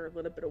solar, a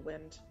little bit of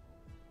wind.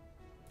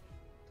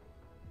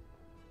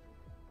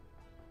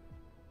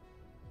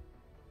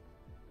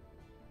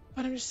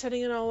 But I'm just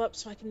setting it all up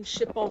so I can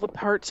ship all the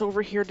parts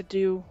over here to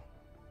do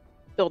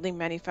building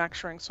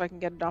manufacturing so I can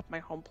get it off my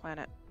home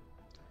planet.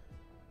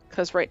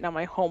 Because right now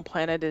my home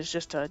planet is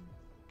just a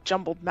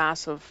jumbled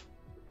mass of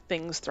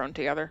things thrown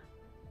together.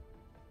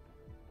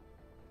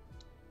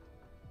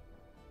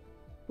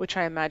 Which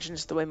I imagine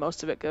is the way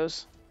most of it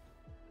goes.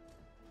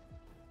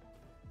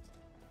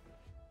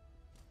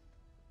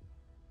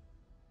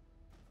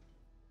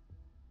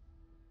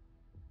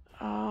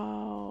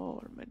 Oh,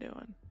 what am I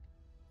doing?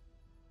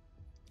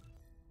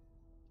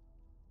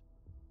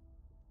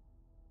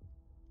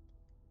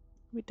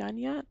 Are we done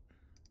yet?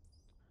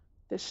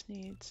 This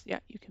needs... Yeah,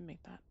 you can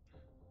make that.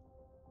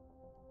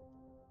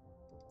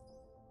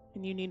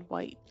 And you need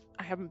white.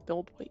 I haven't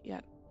built white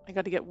yet. I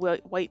got to get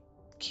white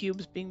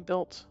cubes being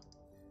built.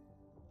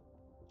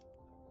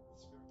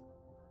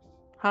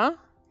 Huh?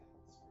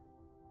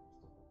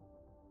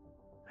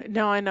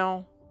 No, I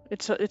know.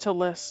 It's a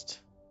list.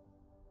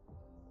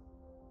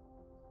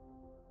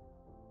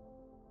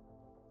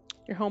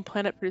 Your home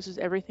planet produces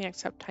everything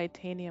except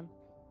titanium.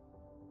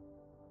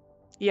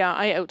 Yeah,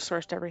 I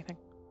outsourced everything.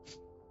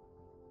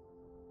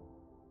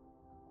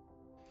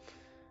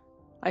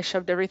 I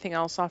shoved everything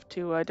else off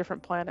to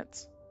different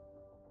planets.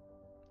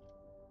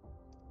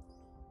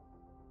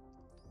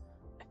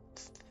 I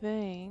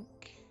think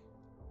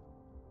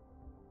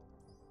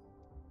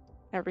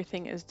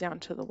everything is down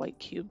to the white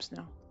cubes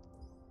now.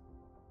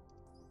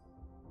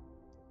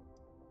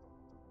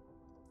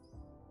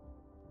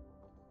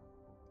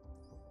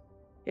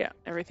 Yeah,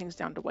 everything's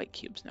down to white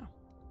cubes now.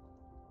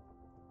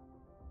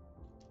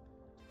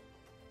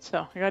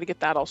 So I got to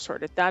get that all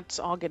sorted. That's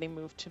all getting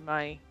moved to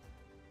my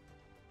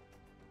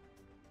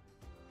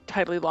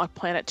tidally locked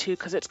planet too,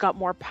 because it's got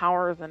more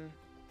power than...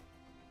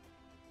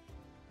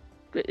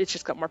 It's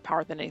just got more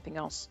power than anything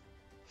else.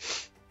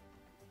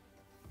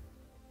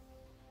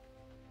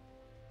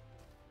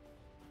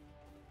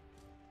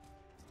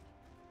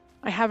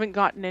 I haven't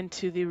gotten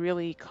into the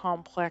really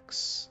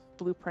complex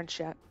blueprints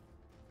yet.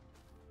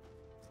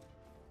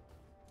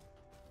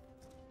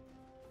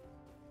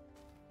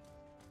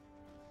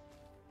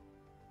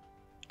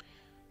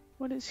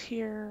 What is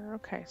here?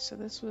 Okay, so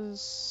this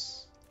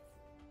was...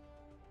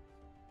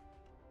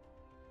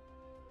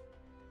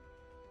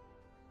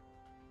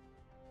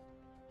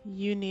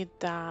 You need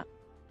that.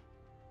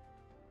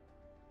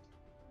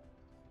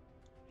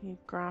 You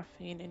need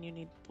graphene and you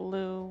need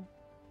blue.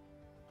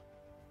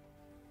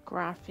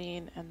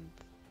 Graphene and...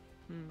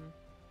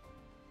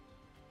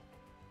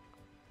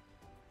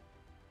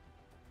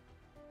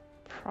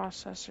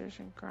 Processors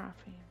and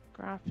graphene.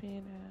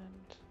 Graphene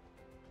and...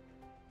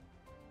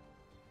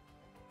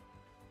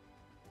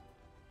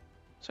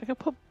 So I can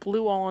put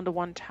blue all into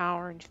one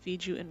tower and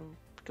feed you and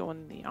go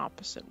in the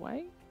opposite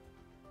way.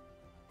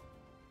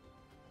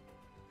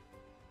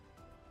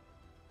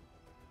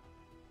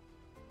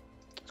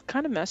 It's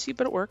kind of messy,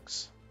 but it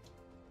works.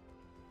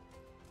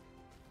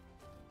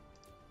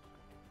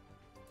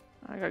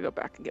 I gotta go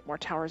back and get more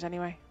towers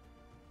anyway.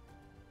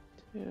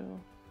 2,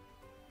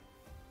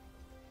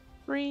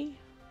 3.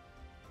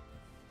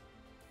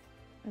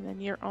 And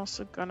then you're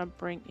also gonna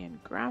bring in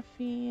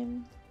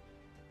graphene.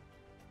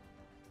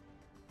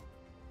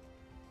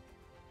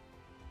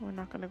 We're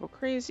not gonna go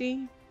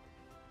crazy.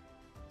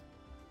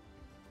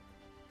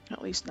 At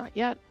least not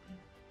yet.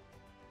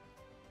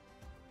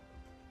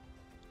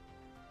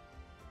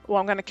 Well,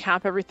 I'm gonna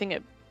cap everything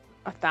at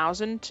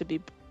 1,000 to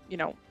be, you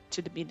know,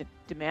 to be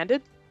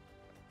demanded.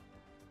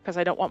 Because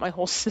I don't want my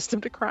whole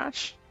system to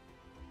crash.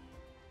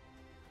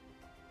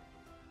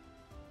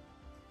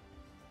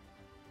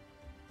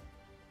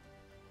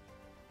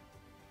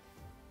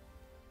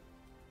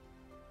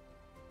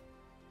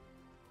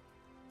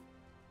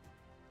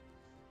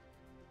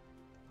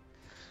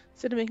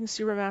 Instead of making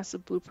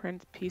supermassive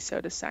blueprint, piece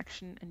out a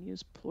section and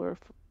use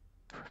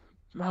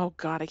oh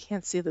god, I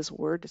can't say this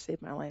word to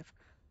save my life.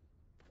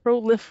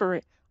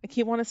 Proliferate. I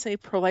keep wanting to say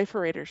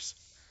proliferators.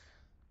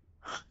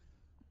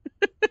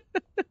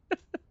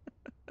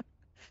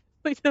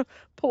 Like, no,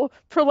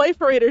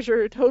 proliferators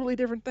are a totally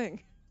different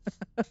thing.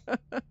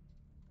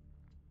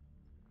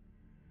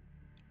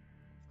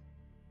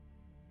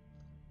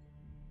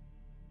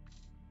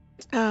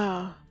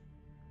 Ah.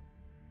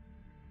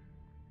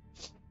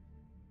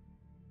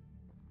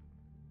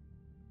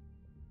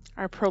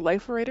 Are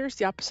proliferators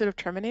the opposite of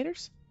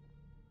terminators?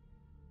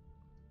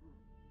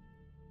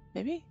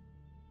 Maybe.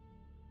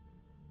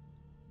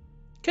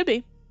 Could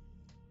be.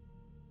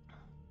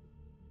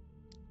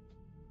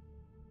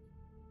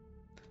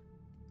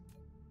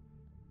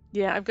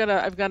 Yeah, I've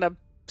gotta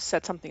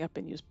set something up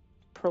and use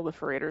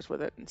proliferators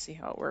with it and see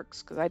how it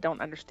works, because I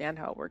don't understand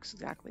how it works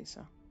exactly,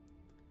 so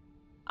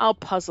I'll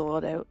puzzle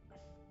it out.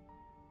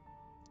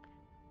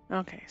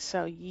 Okay,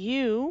 so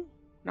you,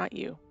 not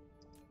you,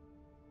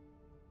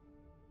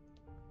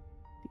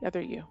 the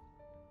other you.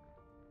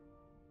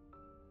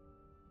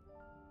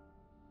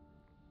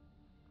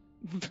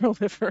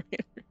 Proliferators.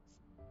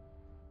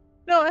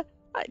 No,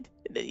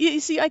 you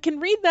see, I can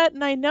read that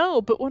and I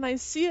know, but when I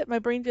see it, my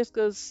brain just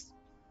goes,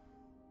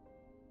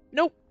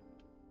 nope.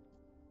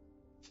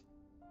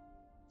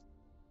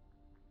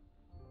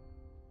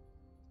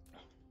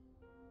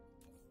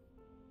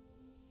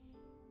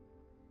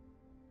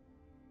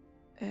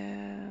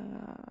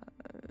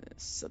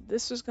 So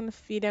this is going to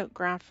feed out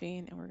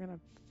graphene, and we're going to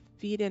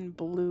feed in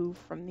blue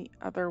from the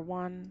other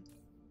one.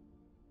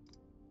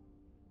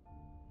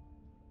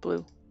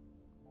 Blue.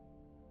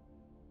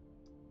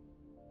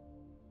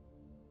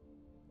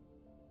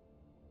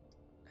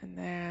 And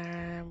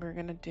then we're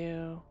going to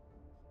do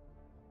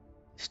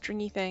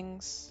stringy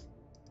things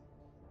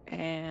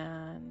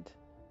and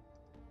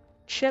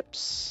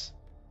chips.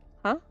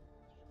 Huh?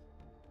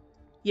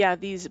 Yeah,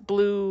 these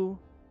blue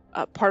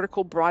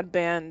particle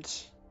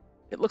broadband.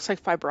 It looks like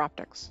fiber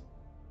optics.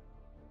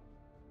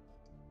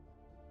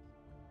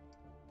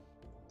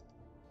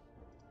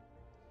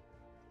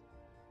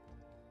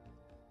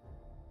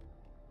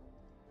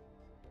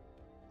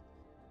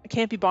 I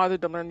can't be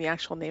bothered to learn the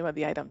actual name of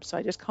the item, so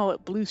I just call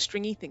it blue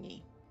stringy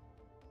thingy.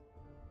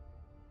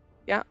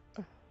 Yeah,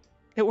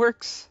 it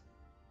works.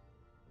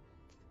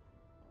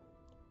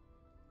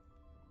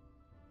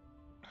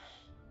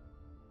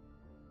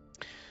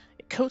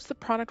 It coats the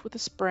product with a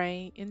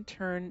spray, in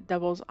turn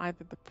doubles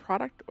either the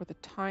product or the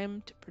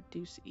time to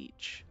produce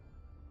each.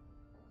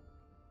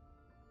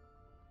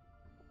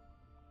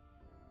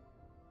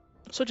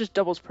 So it just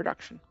doubles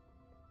production,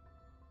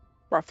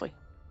 roughly.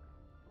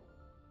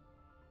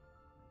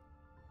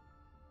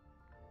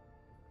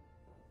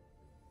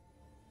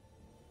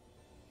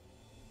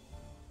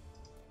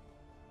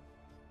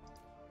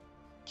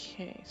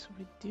 Okay, so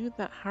we do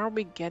that. How are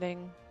we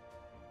getting?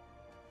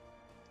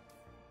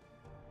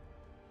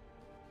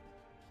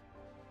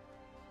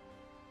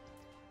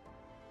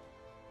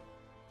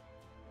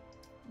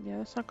 Yeah,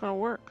 that's not gonna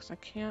work because I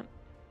can't.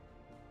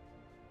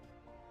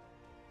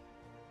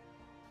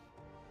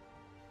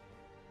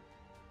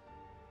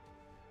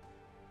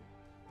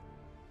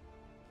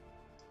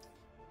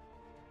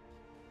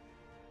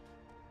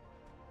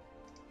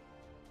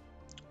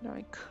 Now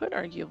I could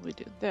arguably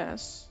do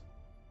this.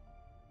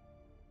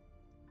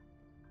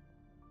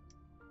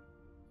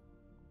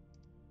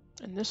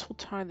 And this will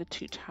tie the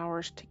two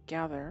towers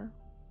together.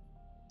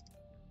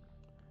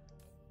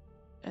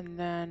 And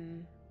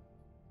then,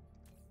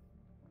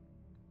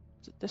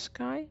 is it this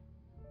guy?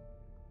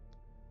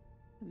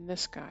 And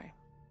this guy.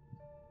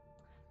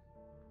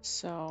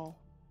 So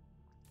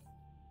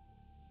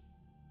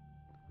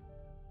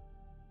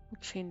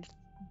we'll change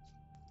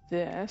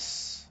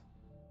this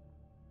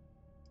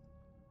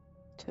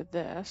to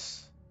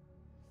this.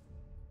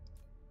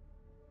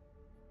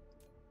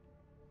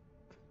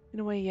 In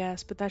a way,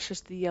 yes, but that's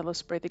just the yellow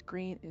spray. The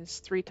green is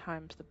 3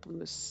 times the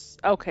blue is...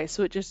 Okay,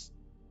 so it just...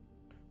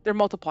 They're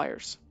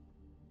multipliers.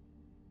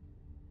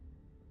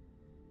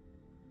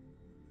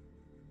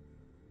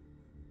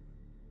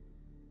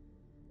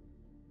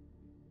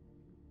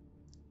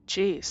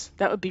 Jeez,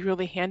 that would be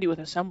really handy with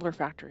assembler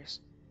factories.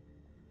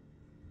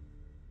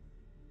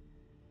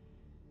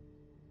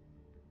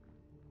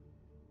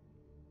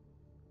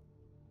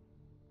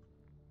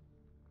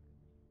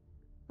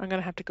 I'm going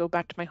to have to go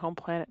back to my home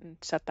planet and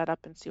set that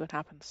up and see what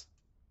happens.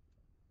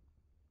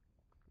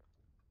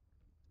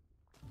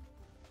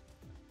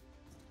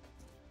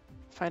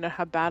 Find out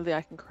how badly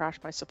I can crash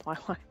my supply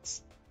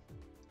lines.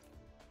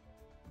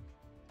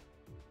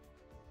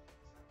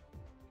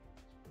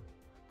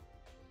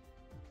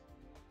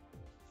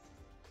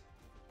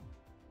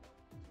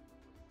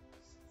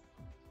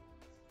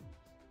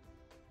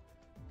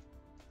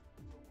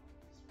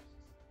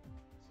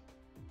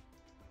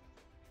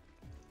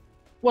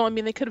 Well, I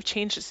mean, they could have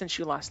changed it since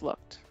you last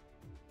looked.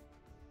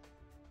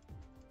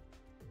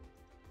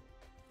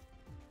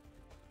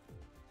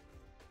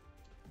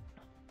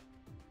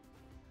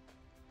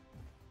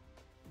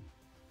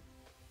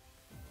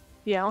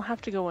 Yeah, I'll have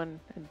to go in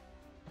and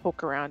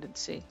poke around and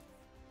see.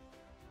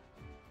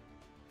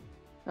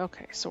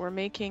 Okay, so we're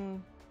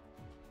making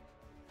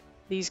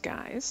these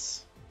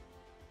guys.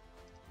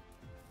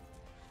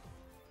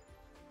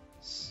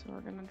 So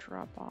we're gonna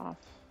drop off.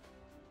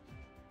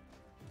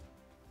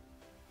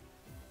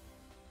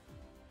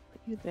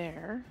 Put you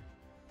there.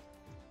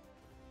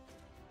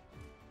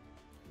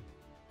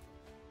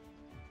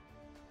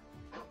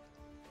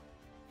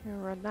 Gonna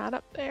run that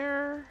up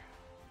there.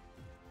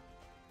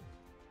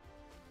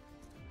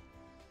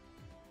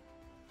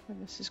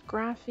 And this is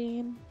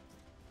graphene.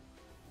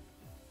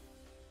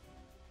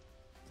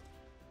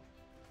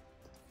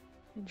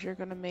 And you're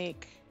gonna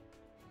make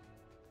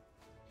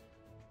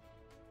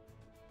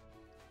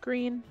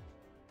green.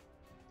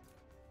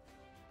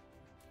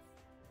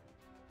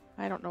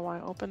 I don't know why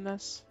I opened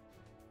this.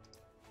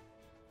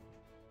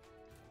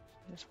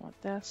 I just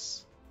want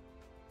this.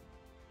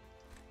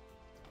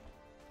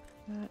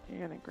 That,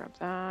 you're gonna grab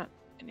that,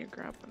 and you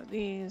grab one of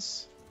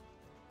these.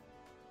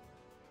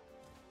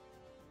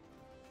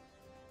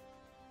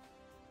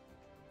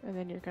 And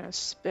then you're gonna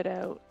spit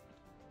out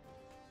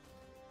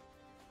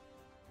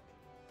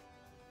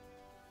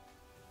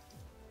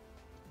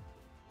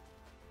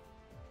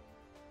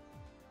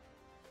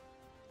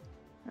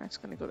that's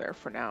gonna go there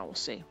for now, we'll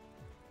see.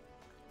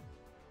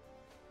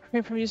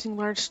 Refrain from using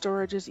large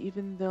storages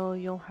even though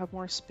you'll have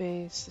more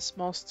space. The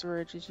small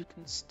storages you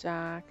can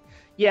stack.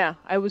 Yeah,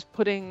 I was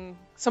putting,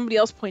 somebody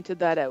else pointed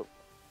that out.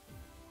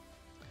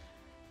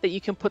 That you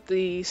can put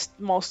the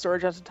small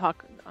storage on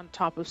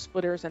top of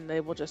splitters and they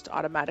will just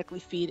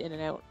automatically feed in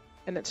and out.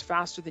 And it's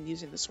faster than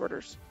using the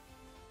sorters.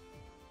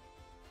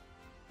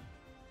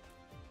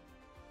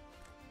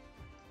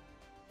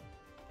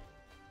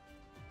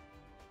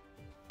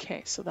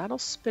 Okay, so that'll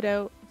spit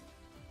out.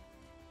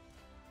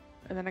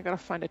 And then I gotta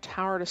find a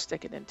tower to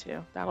stick it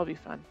into. That'll be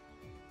fun.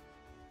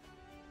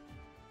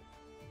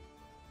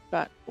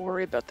 But we'll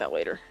worry about that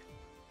later.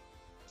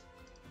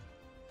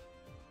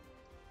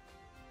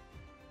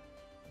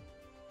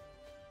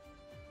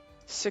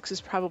 Six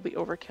is probably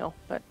overkill,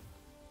 but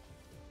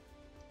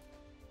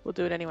we'll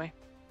do it anyway.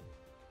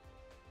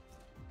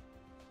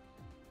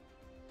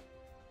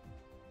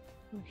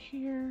 Go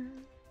here,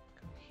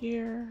 go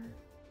here.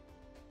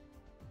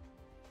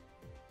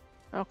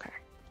 Okay.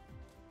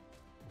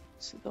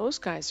 So those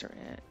guys are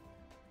in.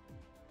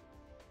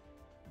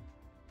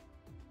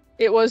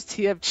 It was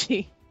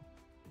TFG.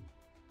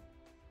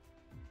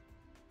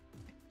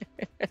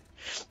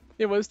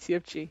 It was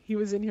TFG. He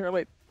was in here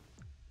like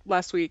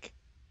last week.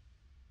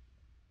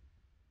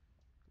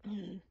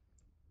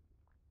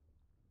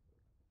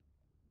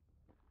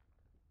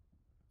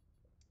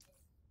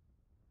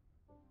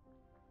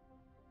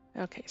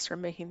 Okay, so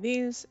we're making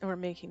these, and we're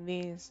making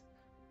these,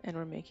 and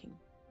we're making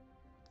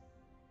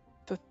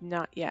the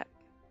not yet.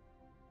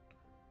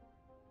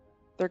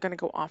 They're gonna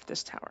go off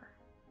this tower.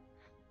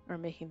 We're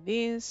making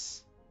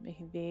these,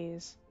 making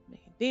these,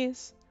 making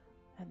these,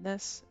 and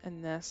this,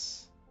 and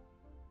this.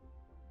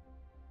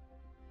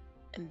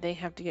 And they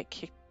have to get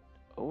kicked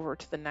over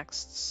to the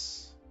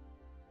next.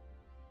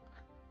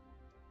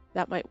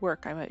 That might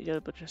work. I might be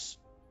able to just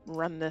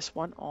run this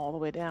one all the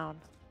way down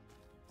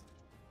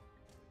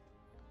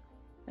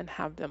and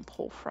have them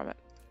pull from it.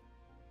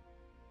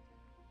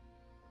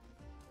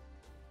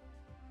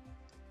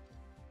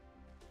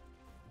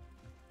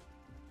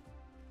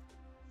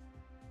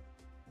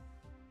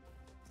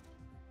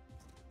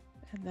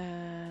 And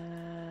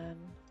then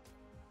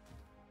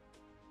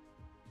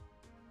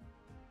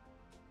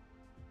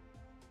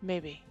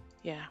Maybe,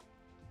 yeah.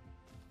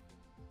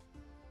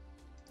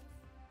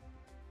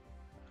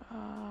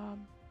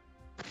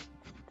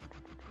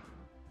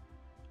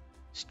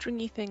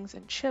 Stringy things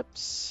and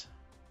chips.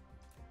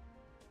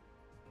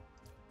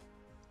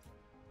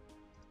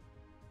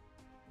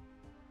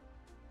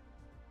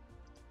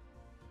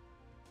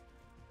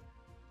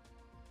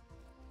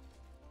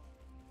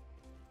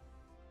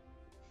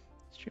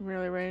 Stream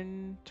really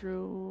ran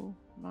through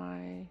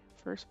my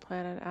first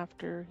planet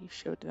after he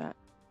showed that.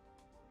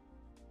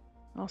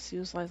 I'll see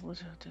you slice over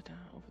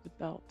the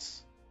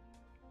belts.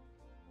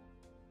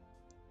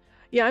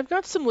 Yeah, I've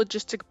got some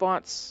logistic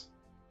bots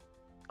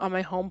on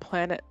my home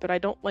planet, but I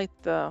don't like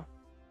the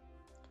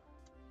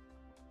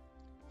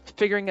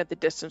figuring out the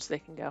distance they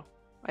can go.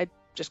 I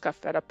just got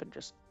fed up and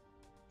just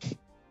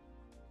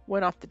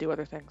went off to do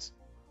other things.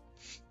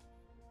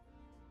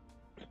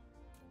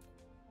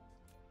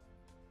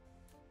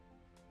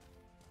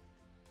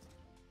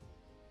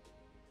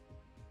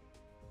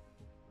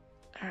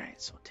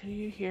 Alright, so we'll do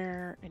you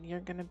here, and you're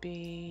gonna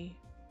be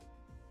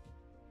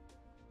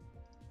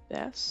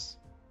this,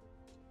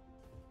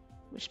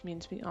 which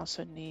means we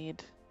also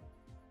need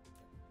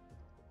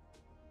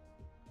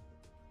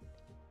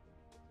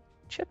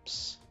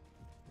chips.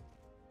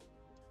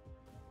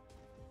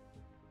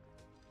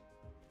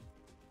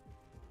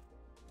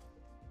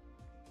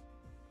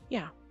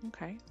 Yeah,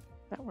 okay,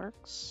 that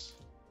works.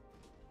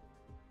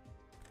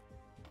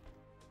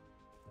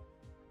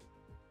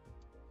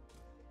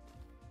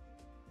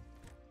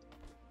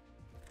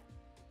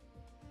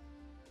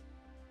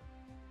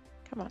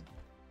 Come on.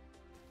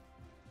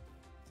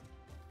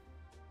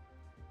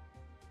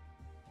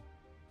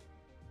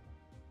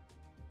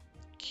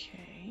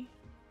 Okay.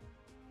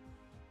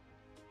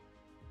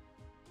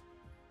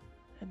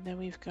 And then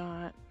we've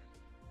got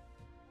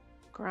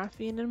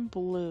graphene and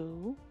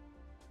blue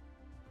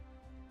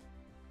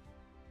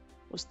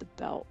was the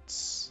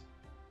belts.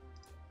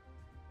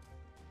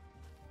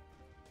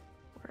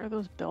 Where are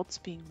those belts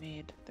being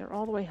made? They're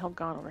all the way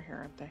gone over here,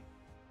 aren't they?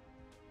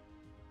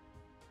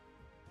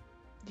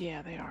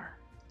 Yeah, they are.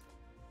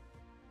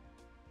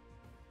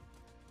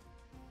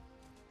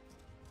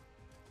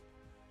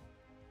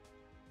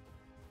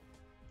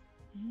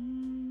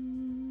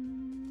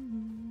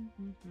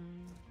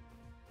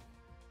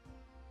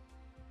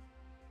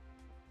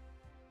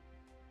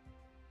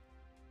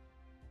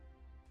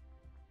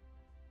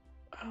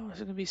 Oh, this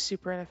is gonna be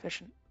super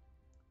inefficient.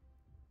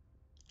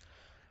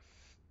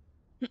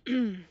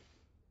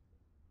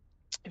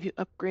 If you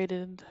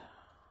upgraded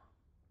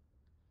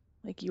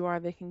like you are,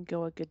 they can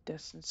go a good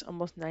distance,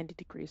 almost 90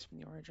 degrees from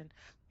the origin.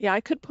 Yeah,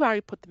 I could probably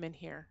put them in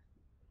here.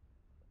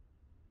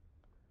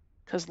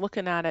 Because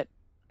looking at it,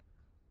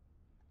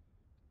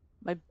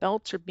 my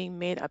belts are being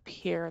made up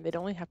here, and they'd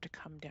only have to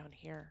come down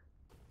here.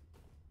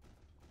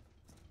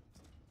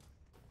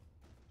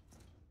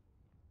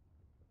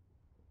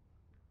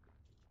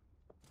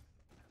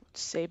 It would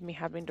save me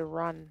having to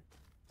run.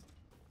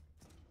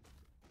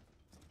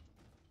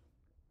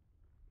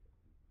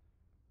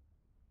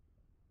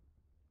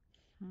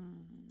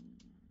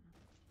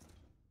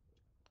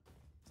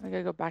 I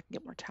gotta go back and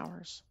get more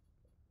towers.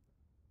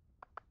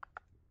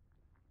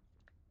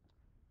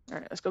 All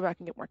right, let's go back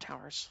and get more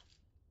towers.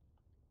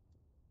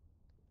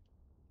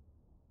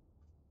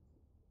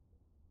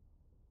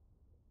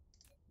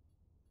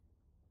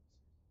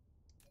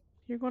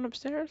 You're going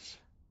upstairs?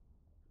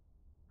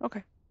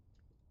 Okay.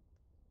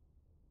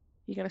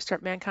 You gonna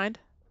start mankind?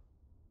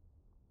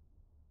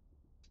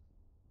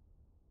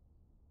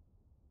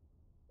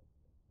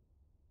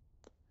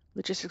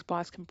 Logistics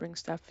bots can bring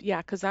stuff. Yeah,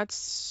 because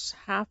that's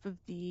half of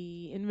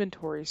the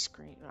inventory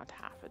screen. Not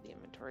half of the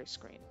inventory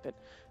screen, but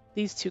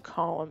these two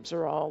columns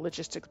are all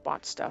logistics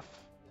bot stuff.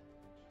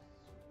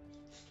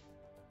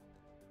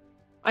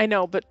 I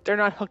know, but they're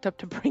not hooked up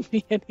to bring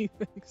me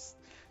anything.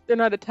 They're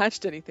not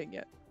attached to anything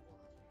yet.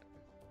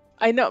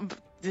 I know.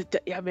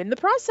 I'm in the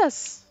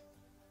process.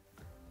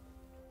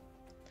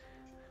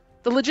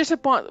 The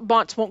logistic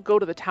bots won't go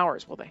to the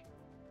towers, will they?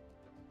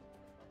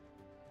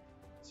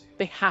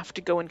 They have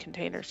to go in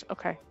containers.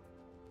 Okay.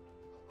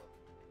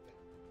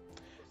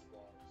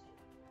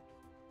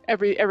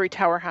 Every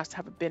tower has to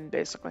have a bin,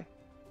 basically.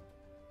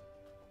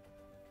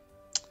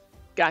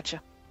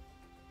 Gotcha.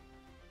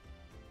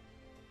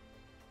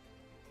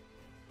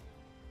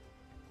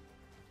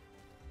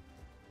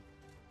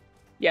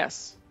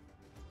 Yes.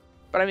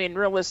 But I mean,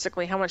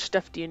 realistically, how much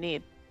stuff do you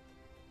need?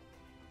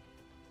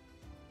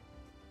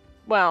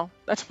 Well,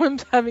 that's why I'm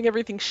having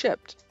everything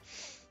shipped.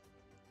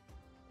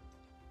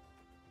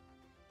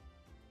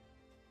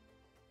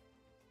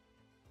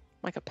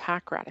 Like a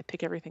pack rat, I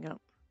pick everything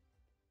up.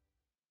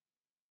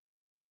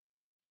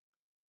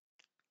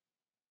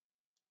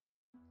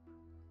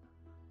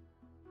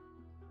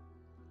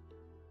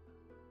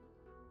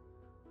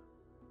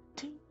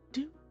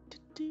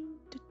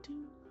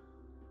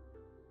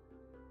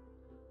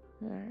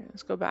 All right,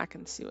 let's go back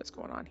and see what's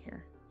going on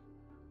here.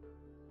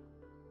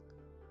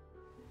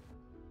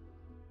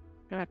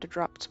 I'm gonna have to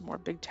drop some more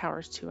big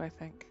towers too, I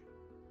think.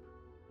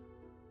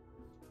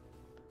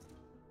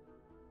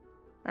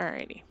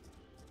 Alrighty.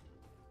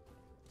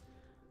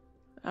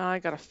 I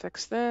gotta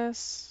fix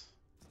this.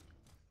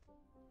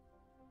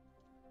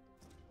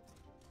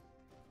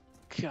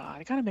 God,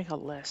 I gotta make a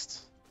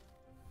list.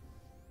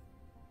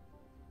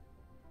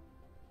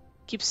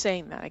 Keep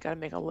saying that, I gotta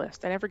make a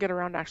list. I never get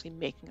around to actually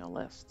making a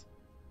list.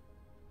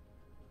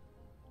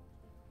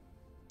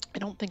 I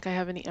don't think I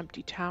have any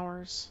empty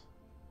towers.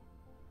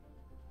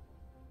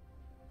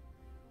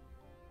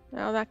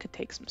 Now that could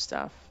take some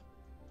stuff.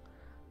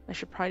 I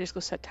should probably just go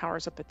set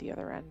towers up at the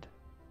other end.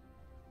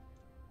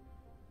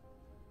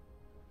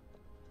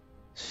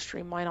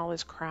 Streamline all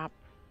this crap.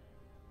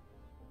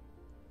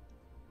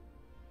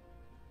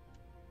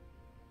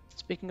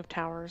 Speaking of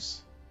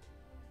towers,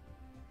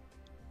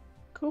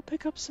 go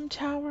pick up some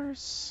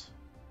towers.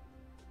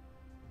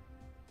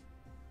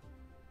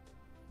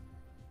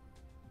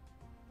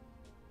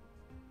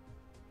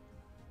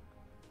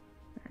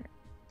 All right.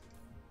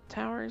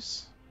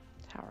 Towers,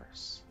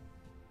 towers.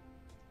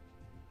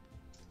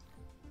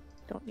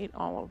 Don't need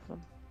all of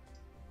them.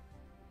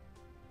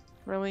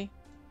 Really?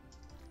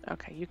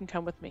 Okay, you can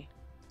come with me.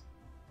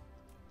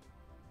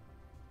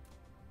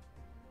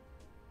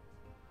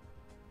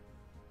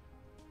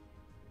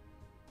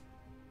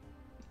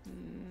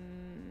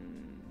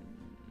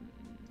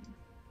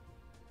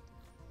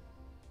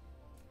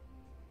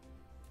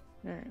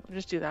 Alright, we'll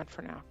just do that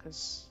for now,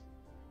 because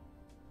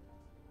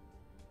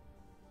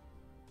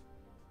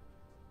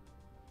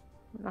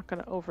we're not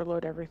going to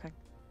overload everything.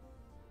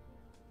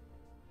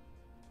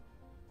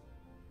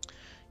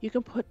 You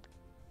can put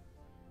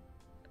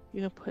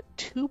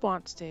 2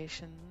 bot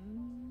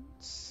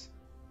stations.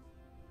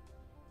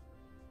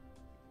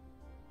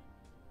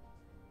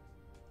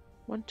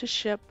 1 to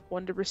ship,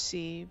 1 to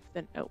receive,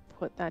 then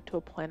output that to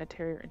a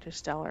planetary or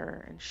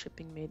interstellar, and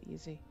shipping made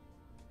easy.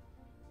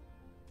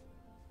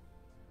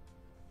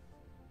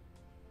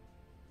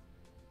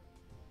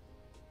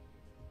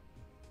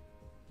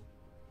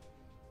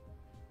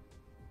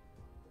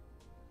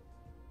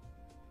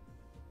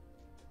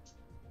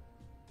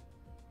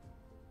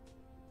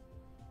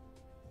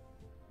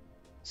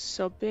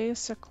 So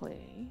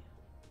basically,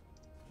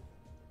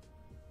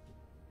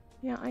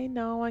 yeah, I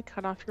know I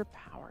cut off your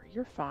power.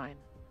 You're fine.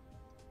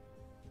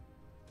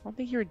 I don't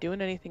think you were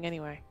doing anything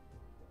anyway.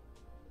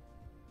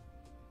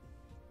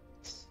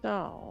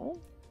 So,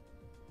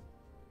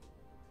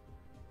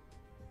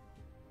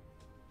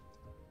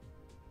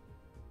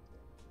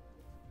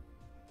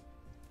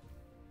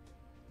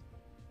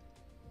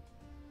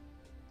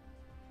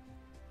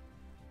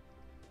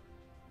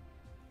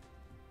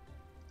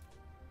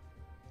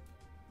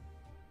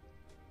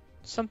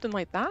 something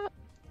like that.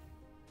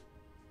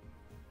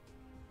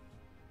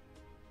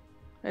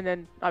 And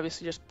then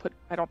obviously just put,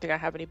 I don't think I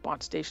have any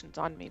bot stations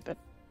on me, but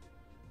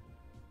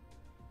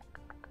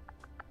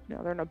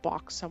no, they're in a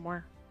box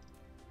somewhere.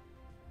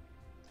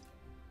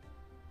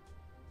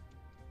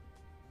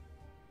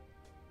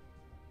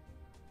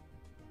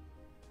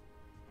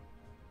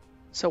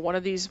 So one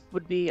of these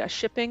would be a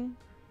shipping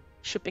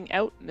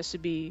out, and this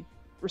would be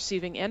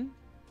receiving in.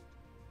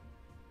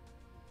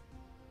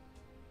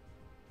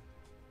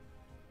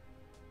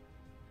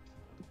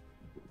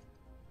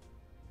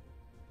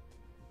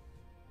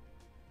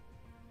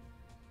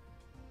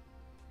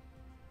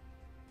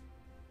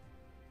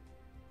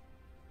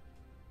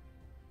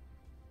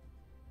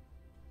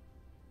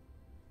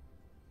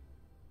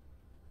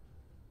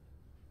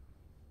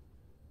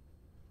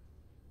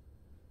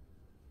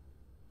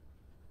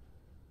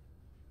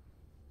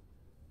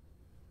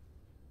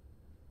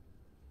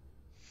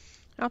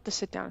 I'll have to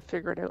sit down and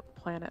figure it out and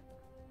plan it.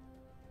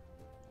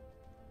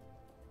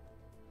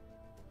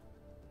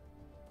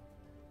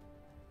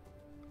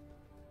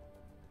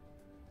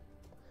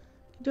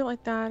 Do it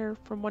like that, or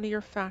from one of your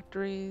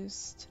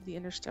factories to the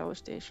interstellar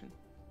station.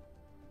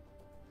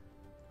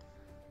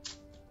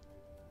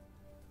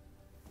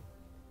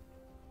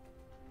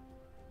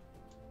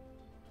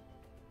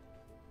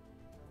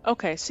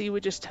 Okay, so you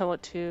would just tell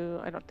it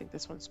to, I don't think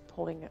this one's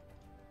pulling it.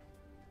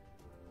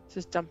 It's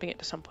just dumping it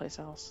to someplace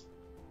else.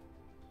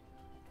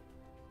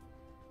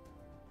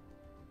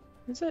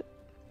 Is it?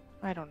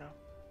 I don't know.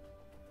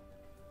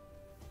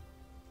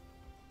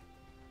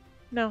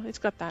 No, it's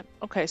got that.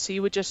 Okay, so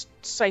you would just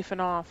siphon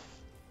off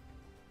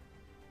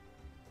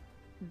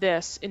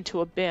this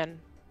into a bin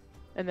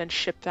and then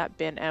ship that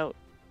bin out.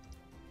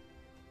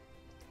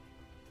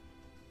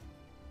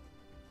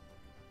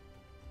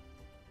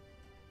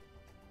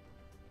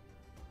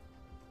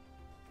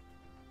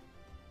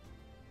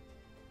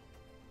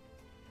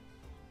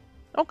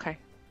 Okay.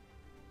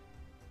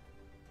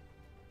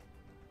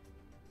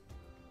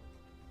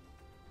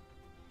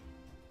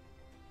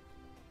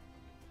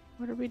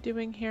 What are we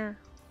doing here?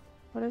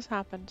 What has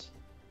happened?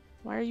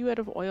 Why are you out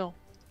of oil?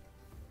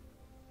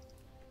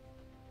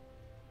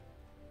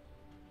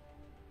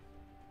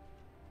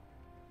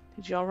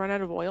 Did y'all run out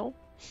of oil?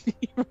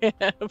 You ran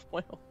out of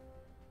oil.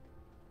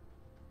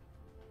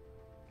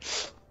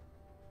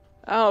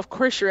 Oh, of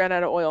course you ran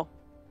out of oil.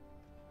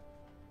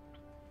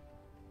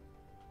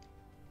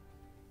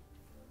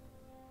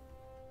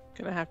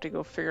 Gonna have to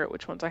go figure out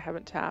which ones I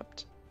haven't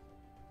tapped.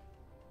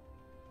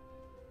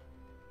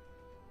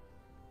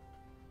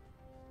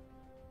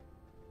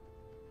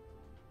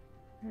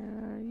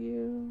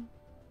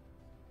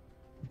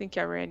 think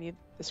I ran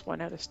this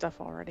one out of stuff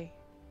already.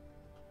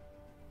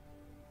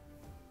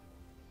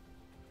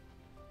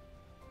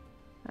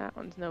 That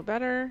one's no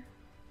better.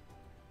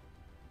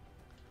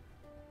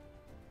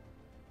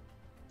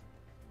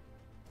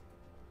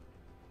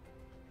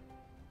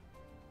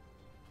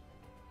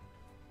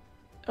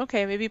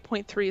 Okay, maybe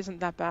 0.3 isn't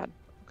that bad.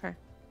 Okay.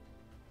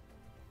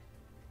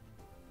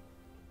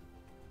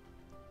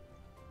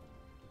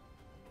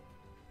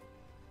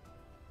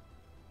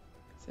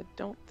 I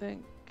don't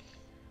think...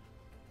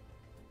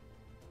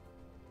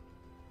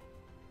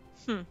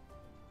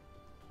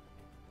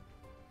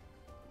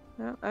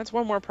 Well, that's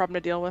one more problem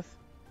to deal with.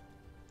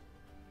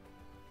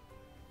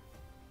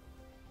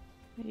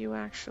 You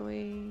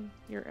actually...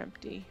 You're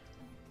empty.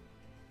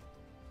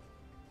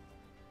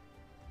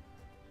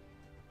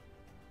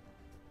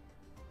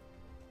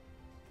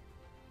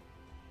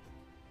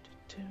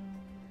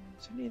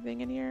 Is there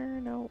anything in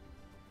here? No.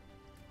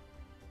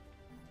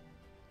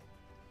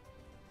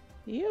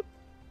 Yep.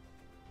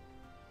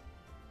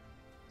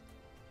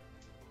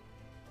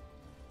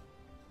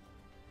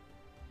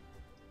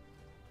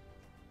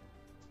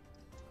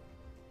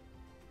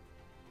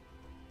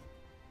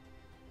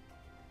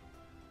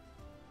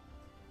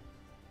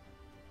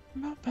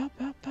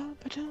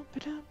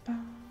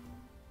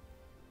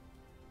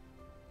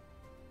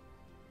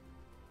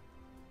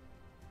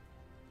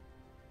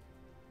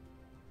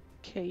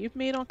 Okay, you've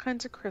made all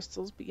kinds of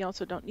crystals, but you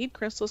also don't need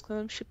crystals because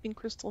I'm shipping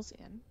crystals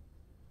in.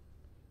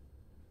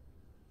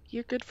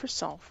 You're good for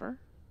sulfur.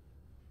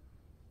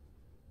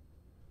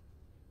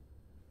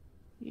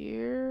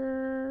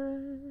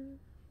 You're...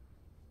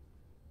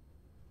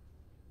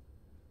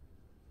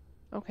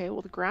 Okay,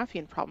 well the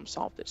graphene problem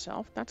solved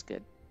itself. That's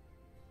good.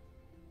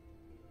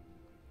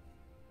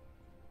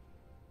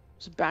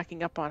 Just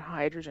backing up on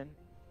hydrogen,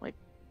 like,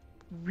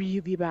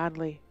 really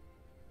badly.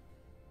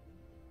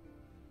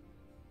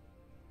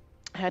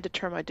 I had to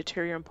turn my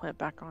deuterium plant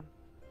back on.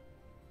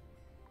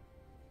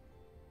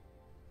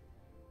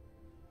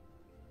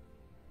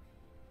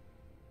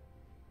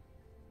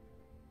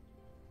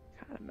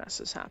 What kind of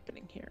mess is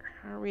happening here?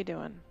 How are we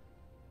doing?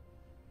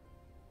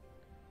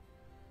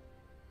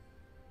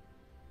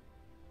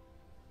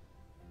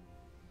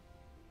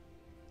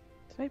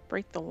 Did I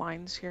break the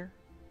lines here?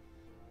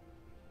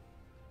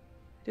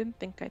 I didn't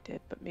think I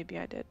did, but maybe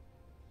I did.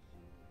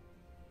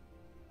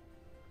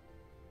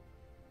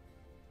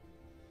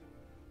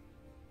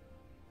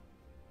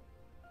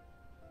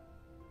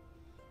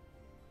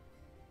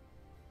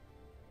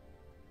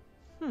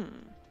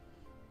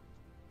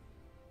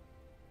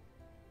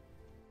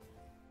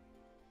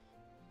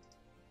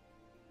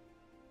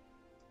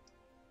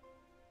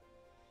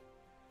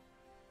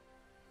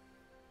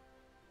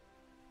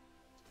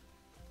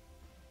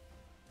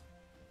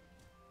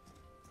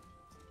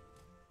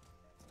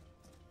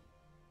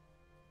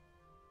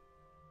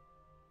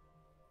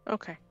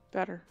 Okay,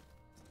 better.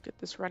 Get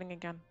this running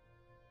again.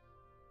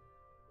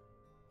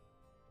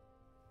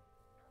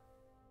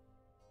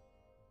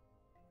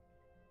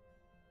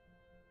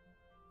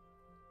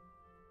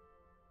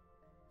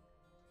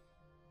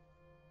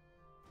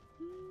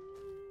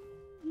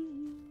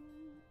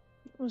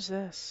 What was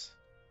this?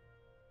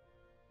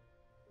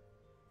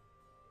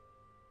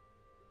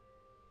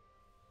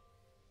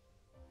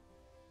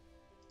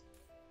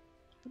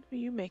 What are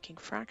you making?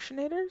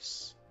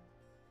 Fractionators?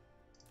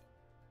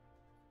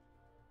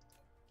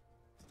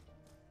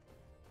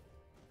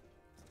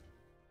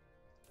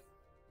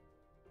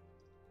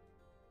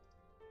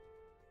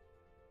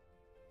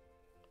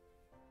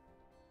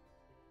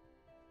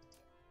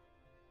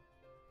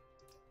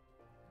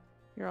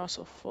 You're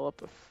also full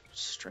up of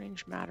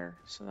strange matter,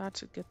 so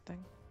that's a good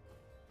thing.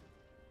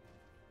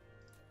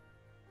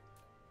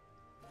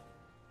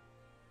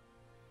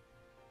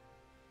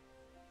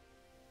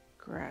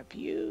 Grab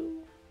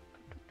you.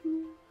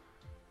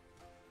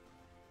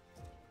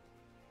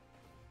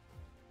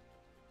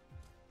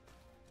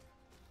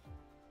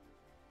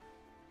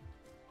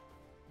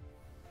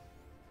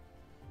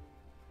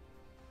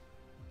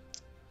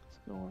 Let's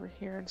go over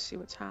here and see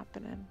what's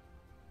happening.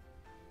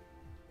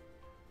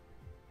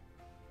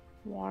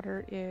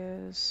 Water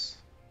is...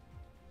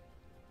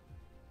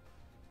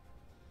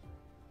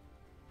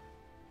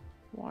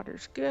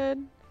 Water's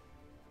good.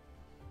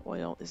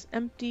 Oil is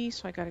empty,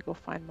 so I gotta go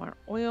find more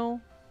oil.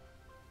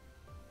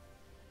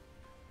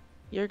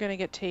 You're gonna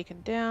get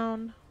taken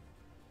down.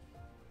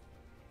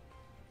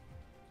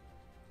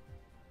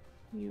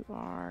 You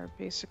are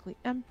basically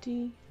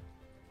empty.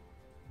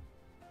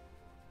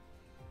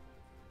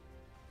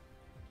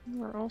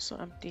 You are also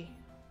empty.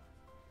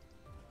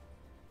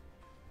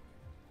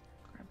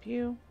 Grab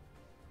you.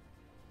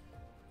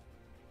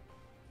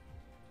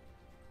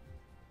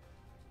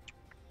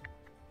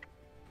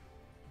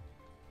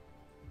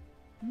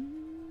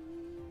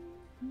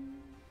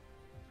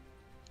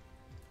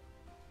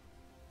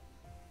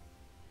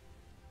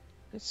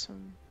 Get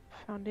some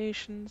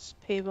foundations,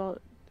 pave all the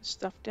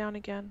stuff down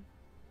again.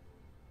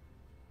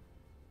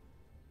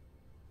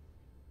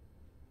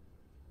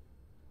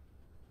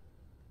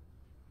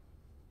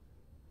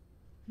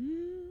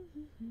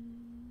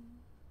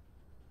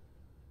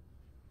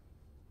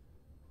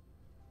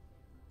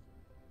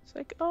 It's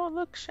like, oh,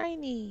 look,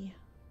 shiny.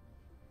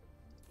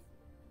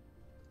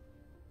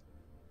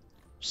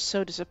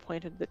 So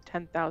disappointed that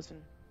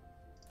 10,000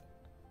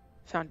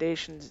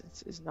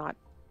 foundations is not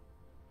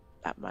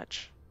that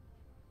much.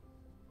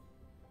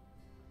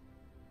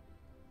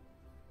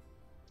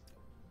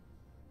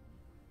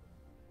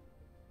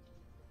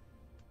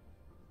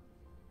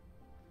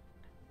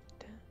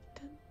 Dun,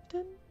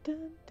 dun,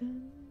 dun,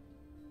 dun,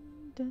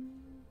 dun,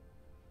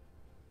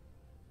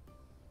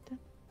 dun,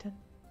 dun.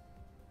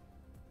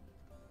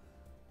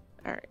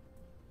 All right.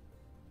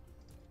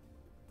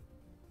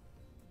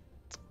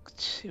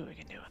 Let's see what we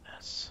can do with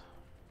this.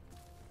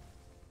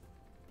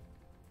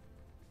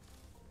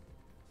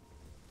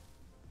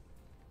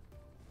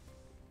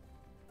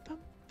 Bum,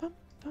 bum,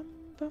 bum,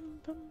 bum,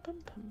 bum, bum,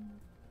 bum.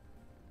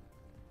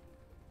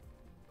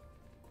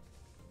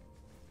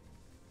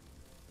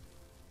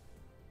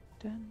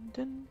 Dun,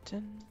 dun,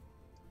 dun.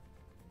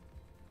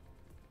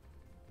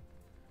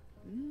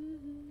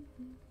 Mm-hmm.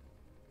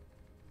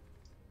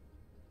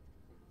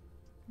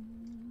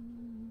 Mm-hmm.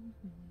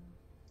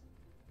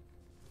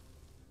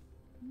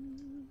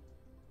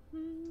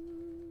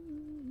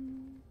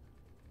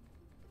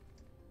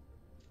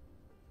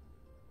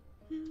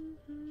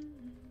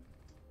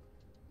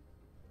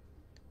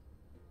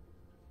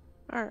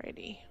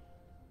 Alrighty.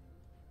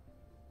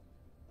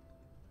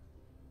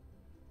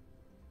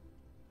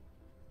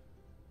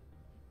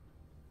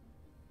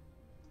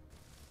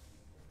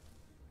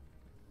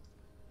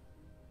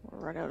 We'll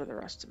run out of the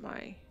rest of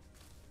my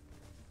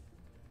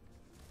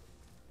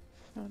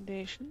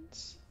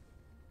foundations.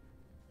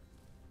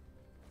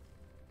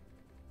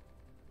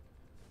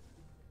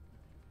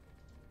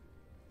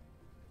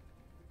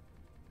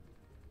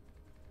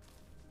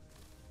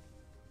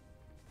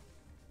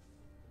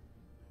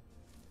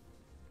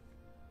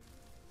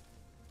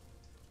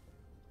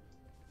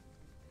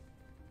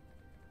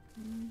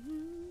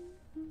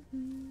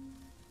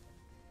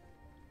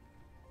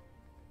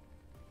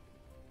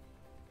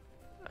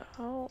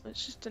 Oh,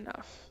 it's just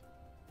enough.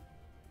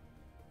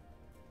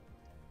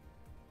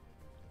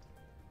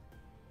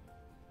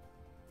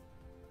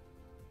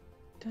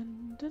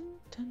 Dun, dun,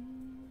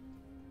 dun,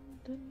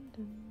 dun,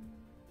 dun.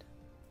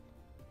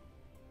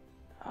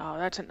 Oh,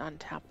 that's an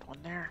untapped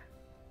one there.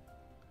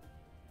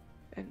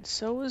 And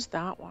so is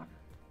that one.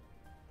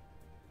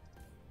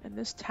 And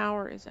this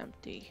tower is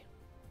empty.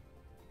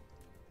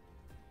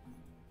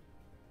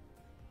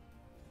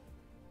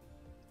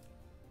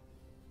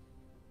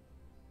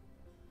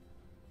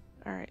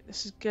 Alright,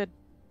 this is good.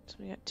 So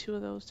we got 2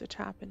 of those to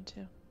tap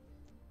into.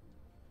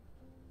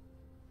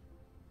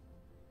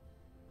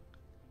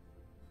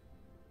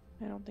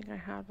 I don't think I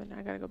have any.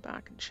 I gotta go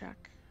back and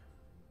check.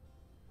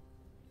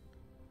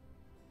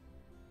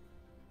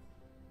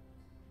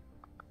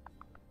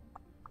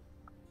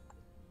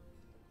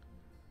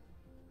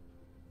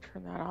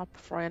 Turn that off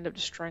before I end up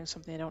destroying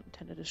something I don't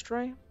intend to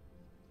destroy.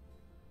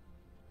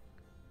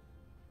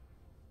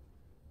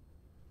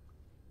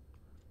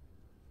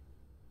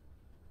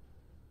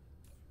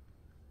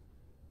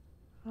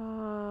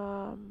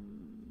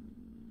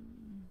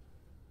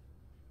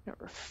 Got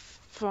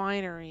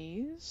refineries.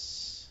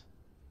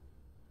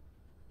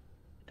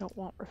 I don't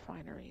want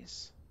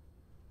refineries.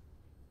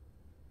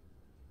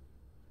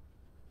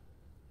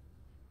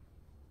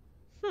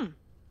 I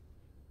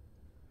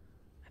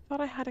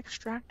thought I had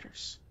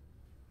extractors.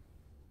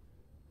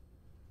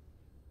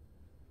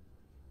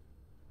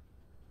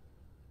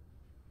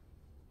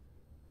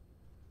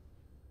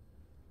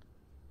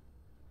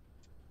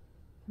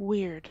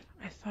 Weird.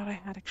 I thought I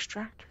had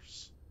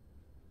extractors.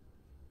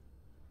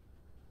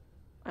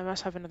 I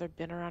must have another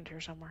bin around here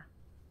somewhere.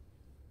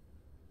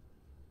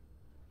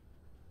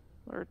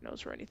 Lord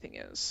knows where anything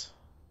is.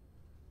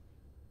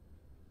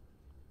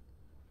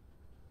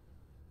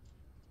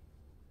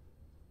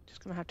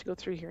 Just gonna have to go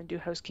through here and do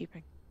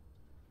housekeeping.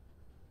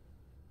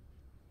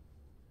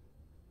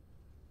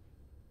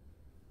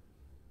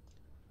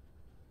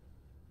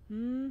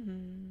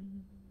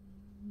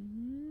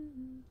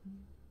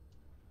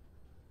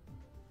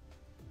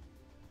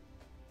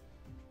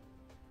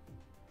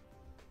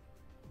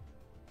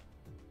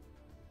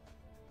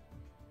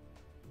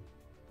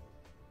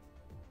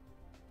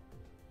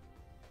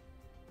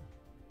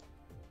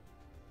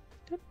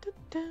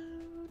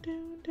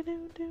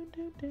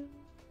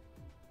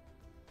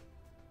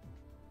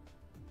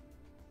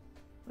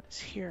 What is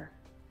here?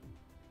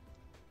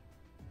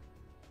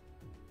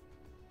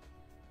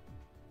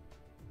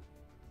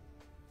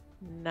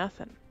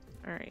 Nothing.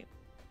 All right.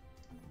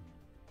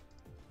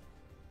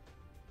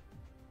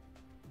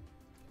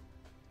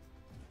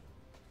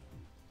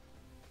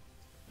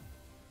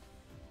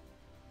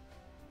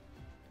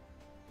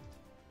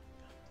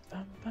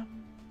 Bum,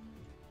 bum.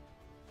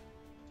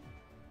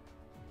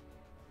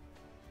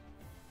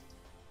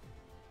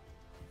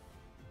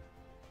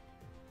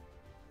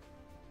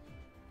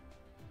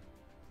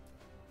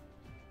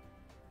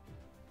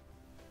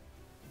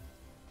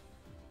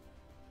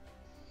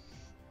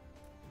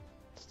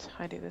 Let's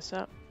tidy this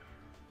up.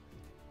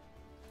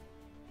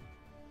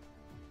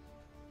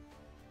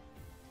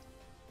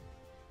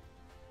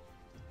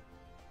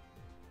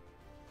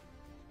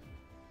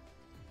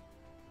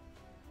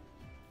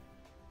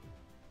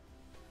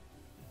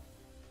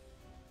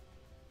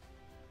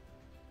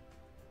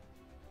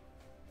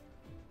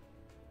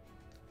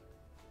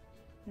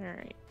 All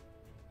right.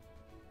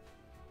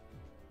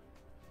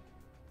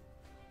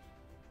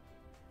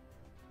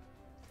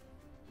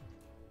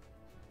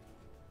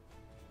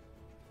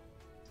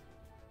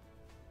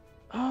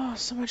 Oh,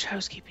 so much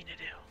housekeeping to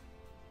do.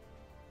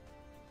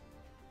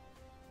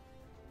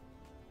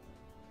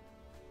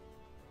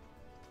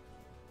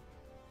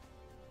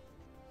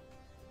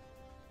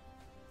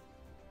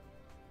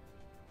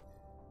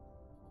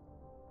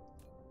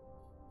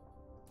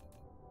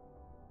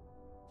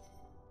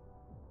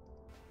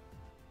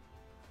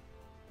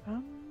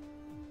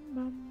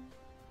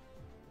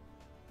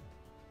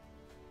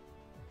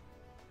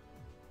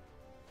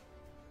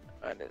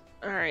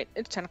 All right,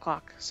 it's 10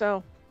 o'clock,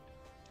 so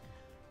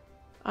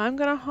I'm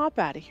gonna hop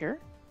out of here.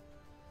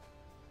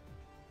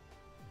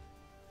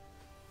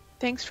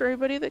 Thanks for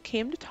everybody that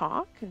came to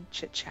talk and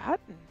chit chat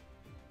and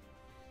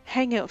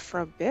hang out for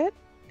a bit.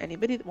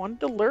 Anybody that wanted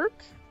to lurk,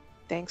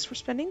 thanks for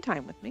spending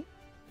time with me.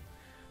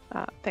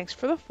 Thanks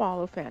for the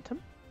follow, Phantom.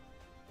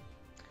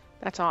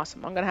 That's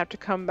awesome. I'm gonna have to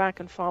come back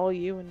and follow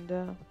you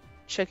and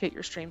check out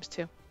your streams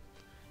too,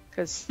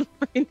 because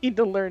I need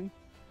to learn.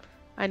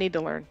 I need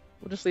to learn.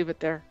 We'll just leave it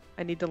there.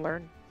 I need to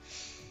learn.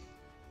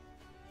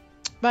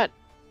 But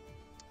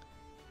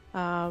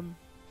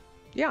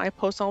yeah, I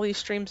post all these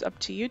streams up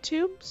to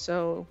YouTube,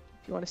 so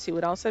if you want to see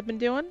what else I've been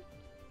doing,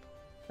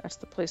 that's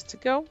the place to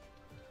go.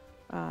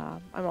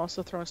 I'm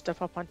also throwing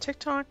stuff up on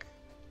TikTok,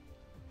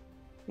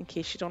 in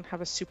case you don't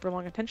have a super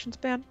long attention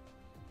span.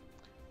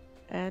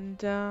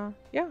 And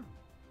yeah,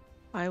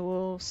 I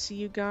will see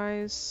you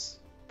guys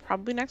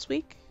probably next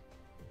week,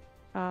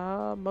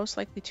 most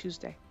likely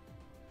Tuesday.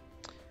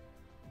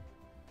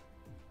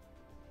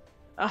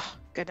 Oh,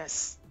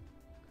 goodness.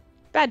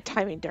 Bad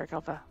timing, Dark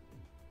Alpha.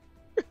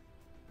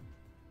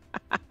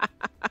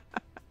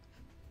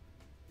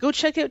 Go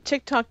check out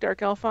TikTok,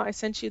 Dark Alpha. I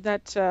sent you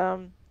that.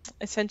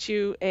 I sent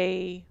you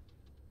a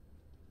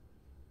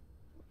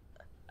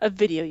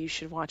video you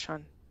should watch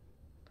on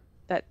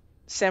that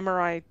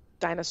samurai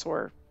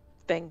dinosaur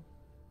thing.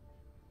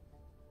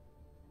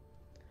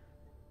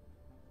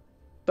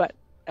 But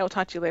I'll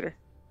talk to you later.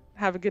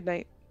 Have a good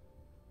night.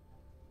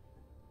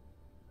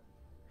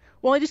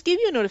 Well, I just gave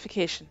you a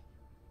notification.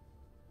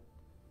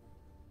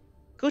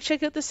 Go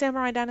check out the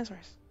samurai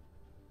dinosaurs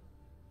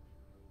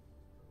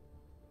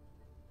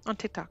on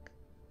TikTok.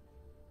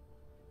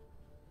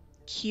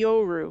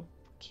 Kyoryu.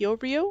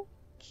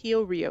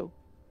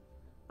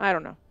 I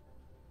don't know.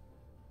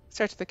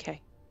 Starts with a K.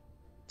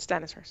 It's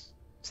dinosaurs.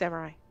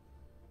 Samurai.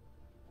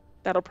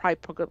 That'll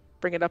probably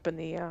bring it up in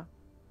the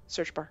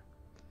search bar.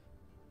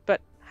 But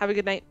have a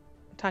good night.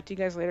 Talk to you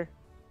guys later.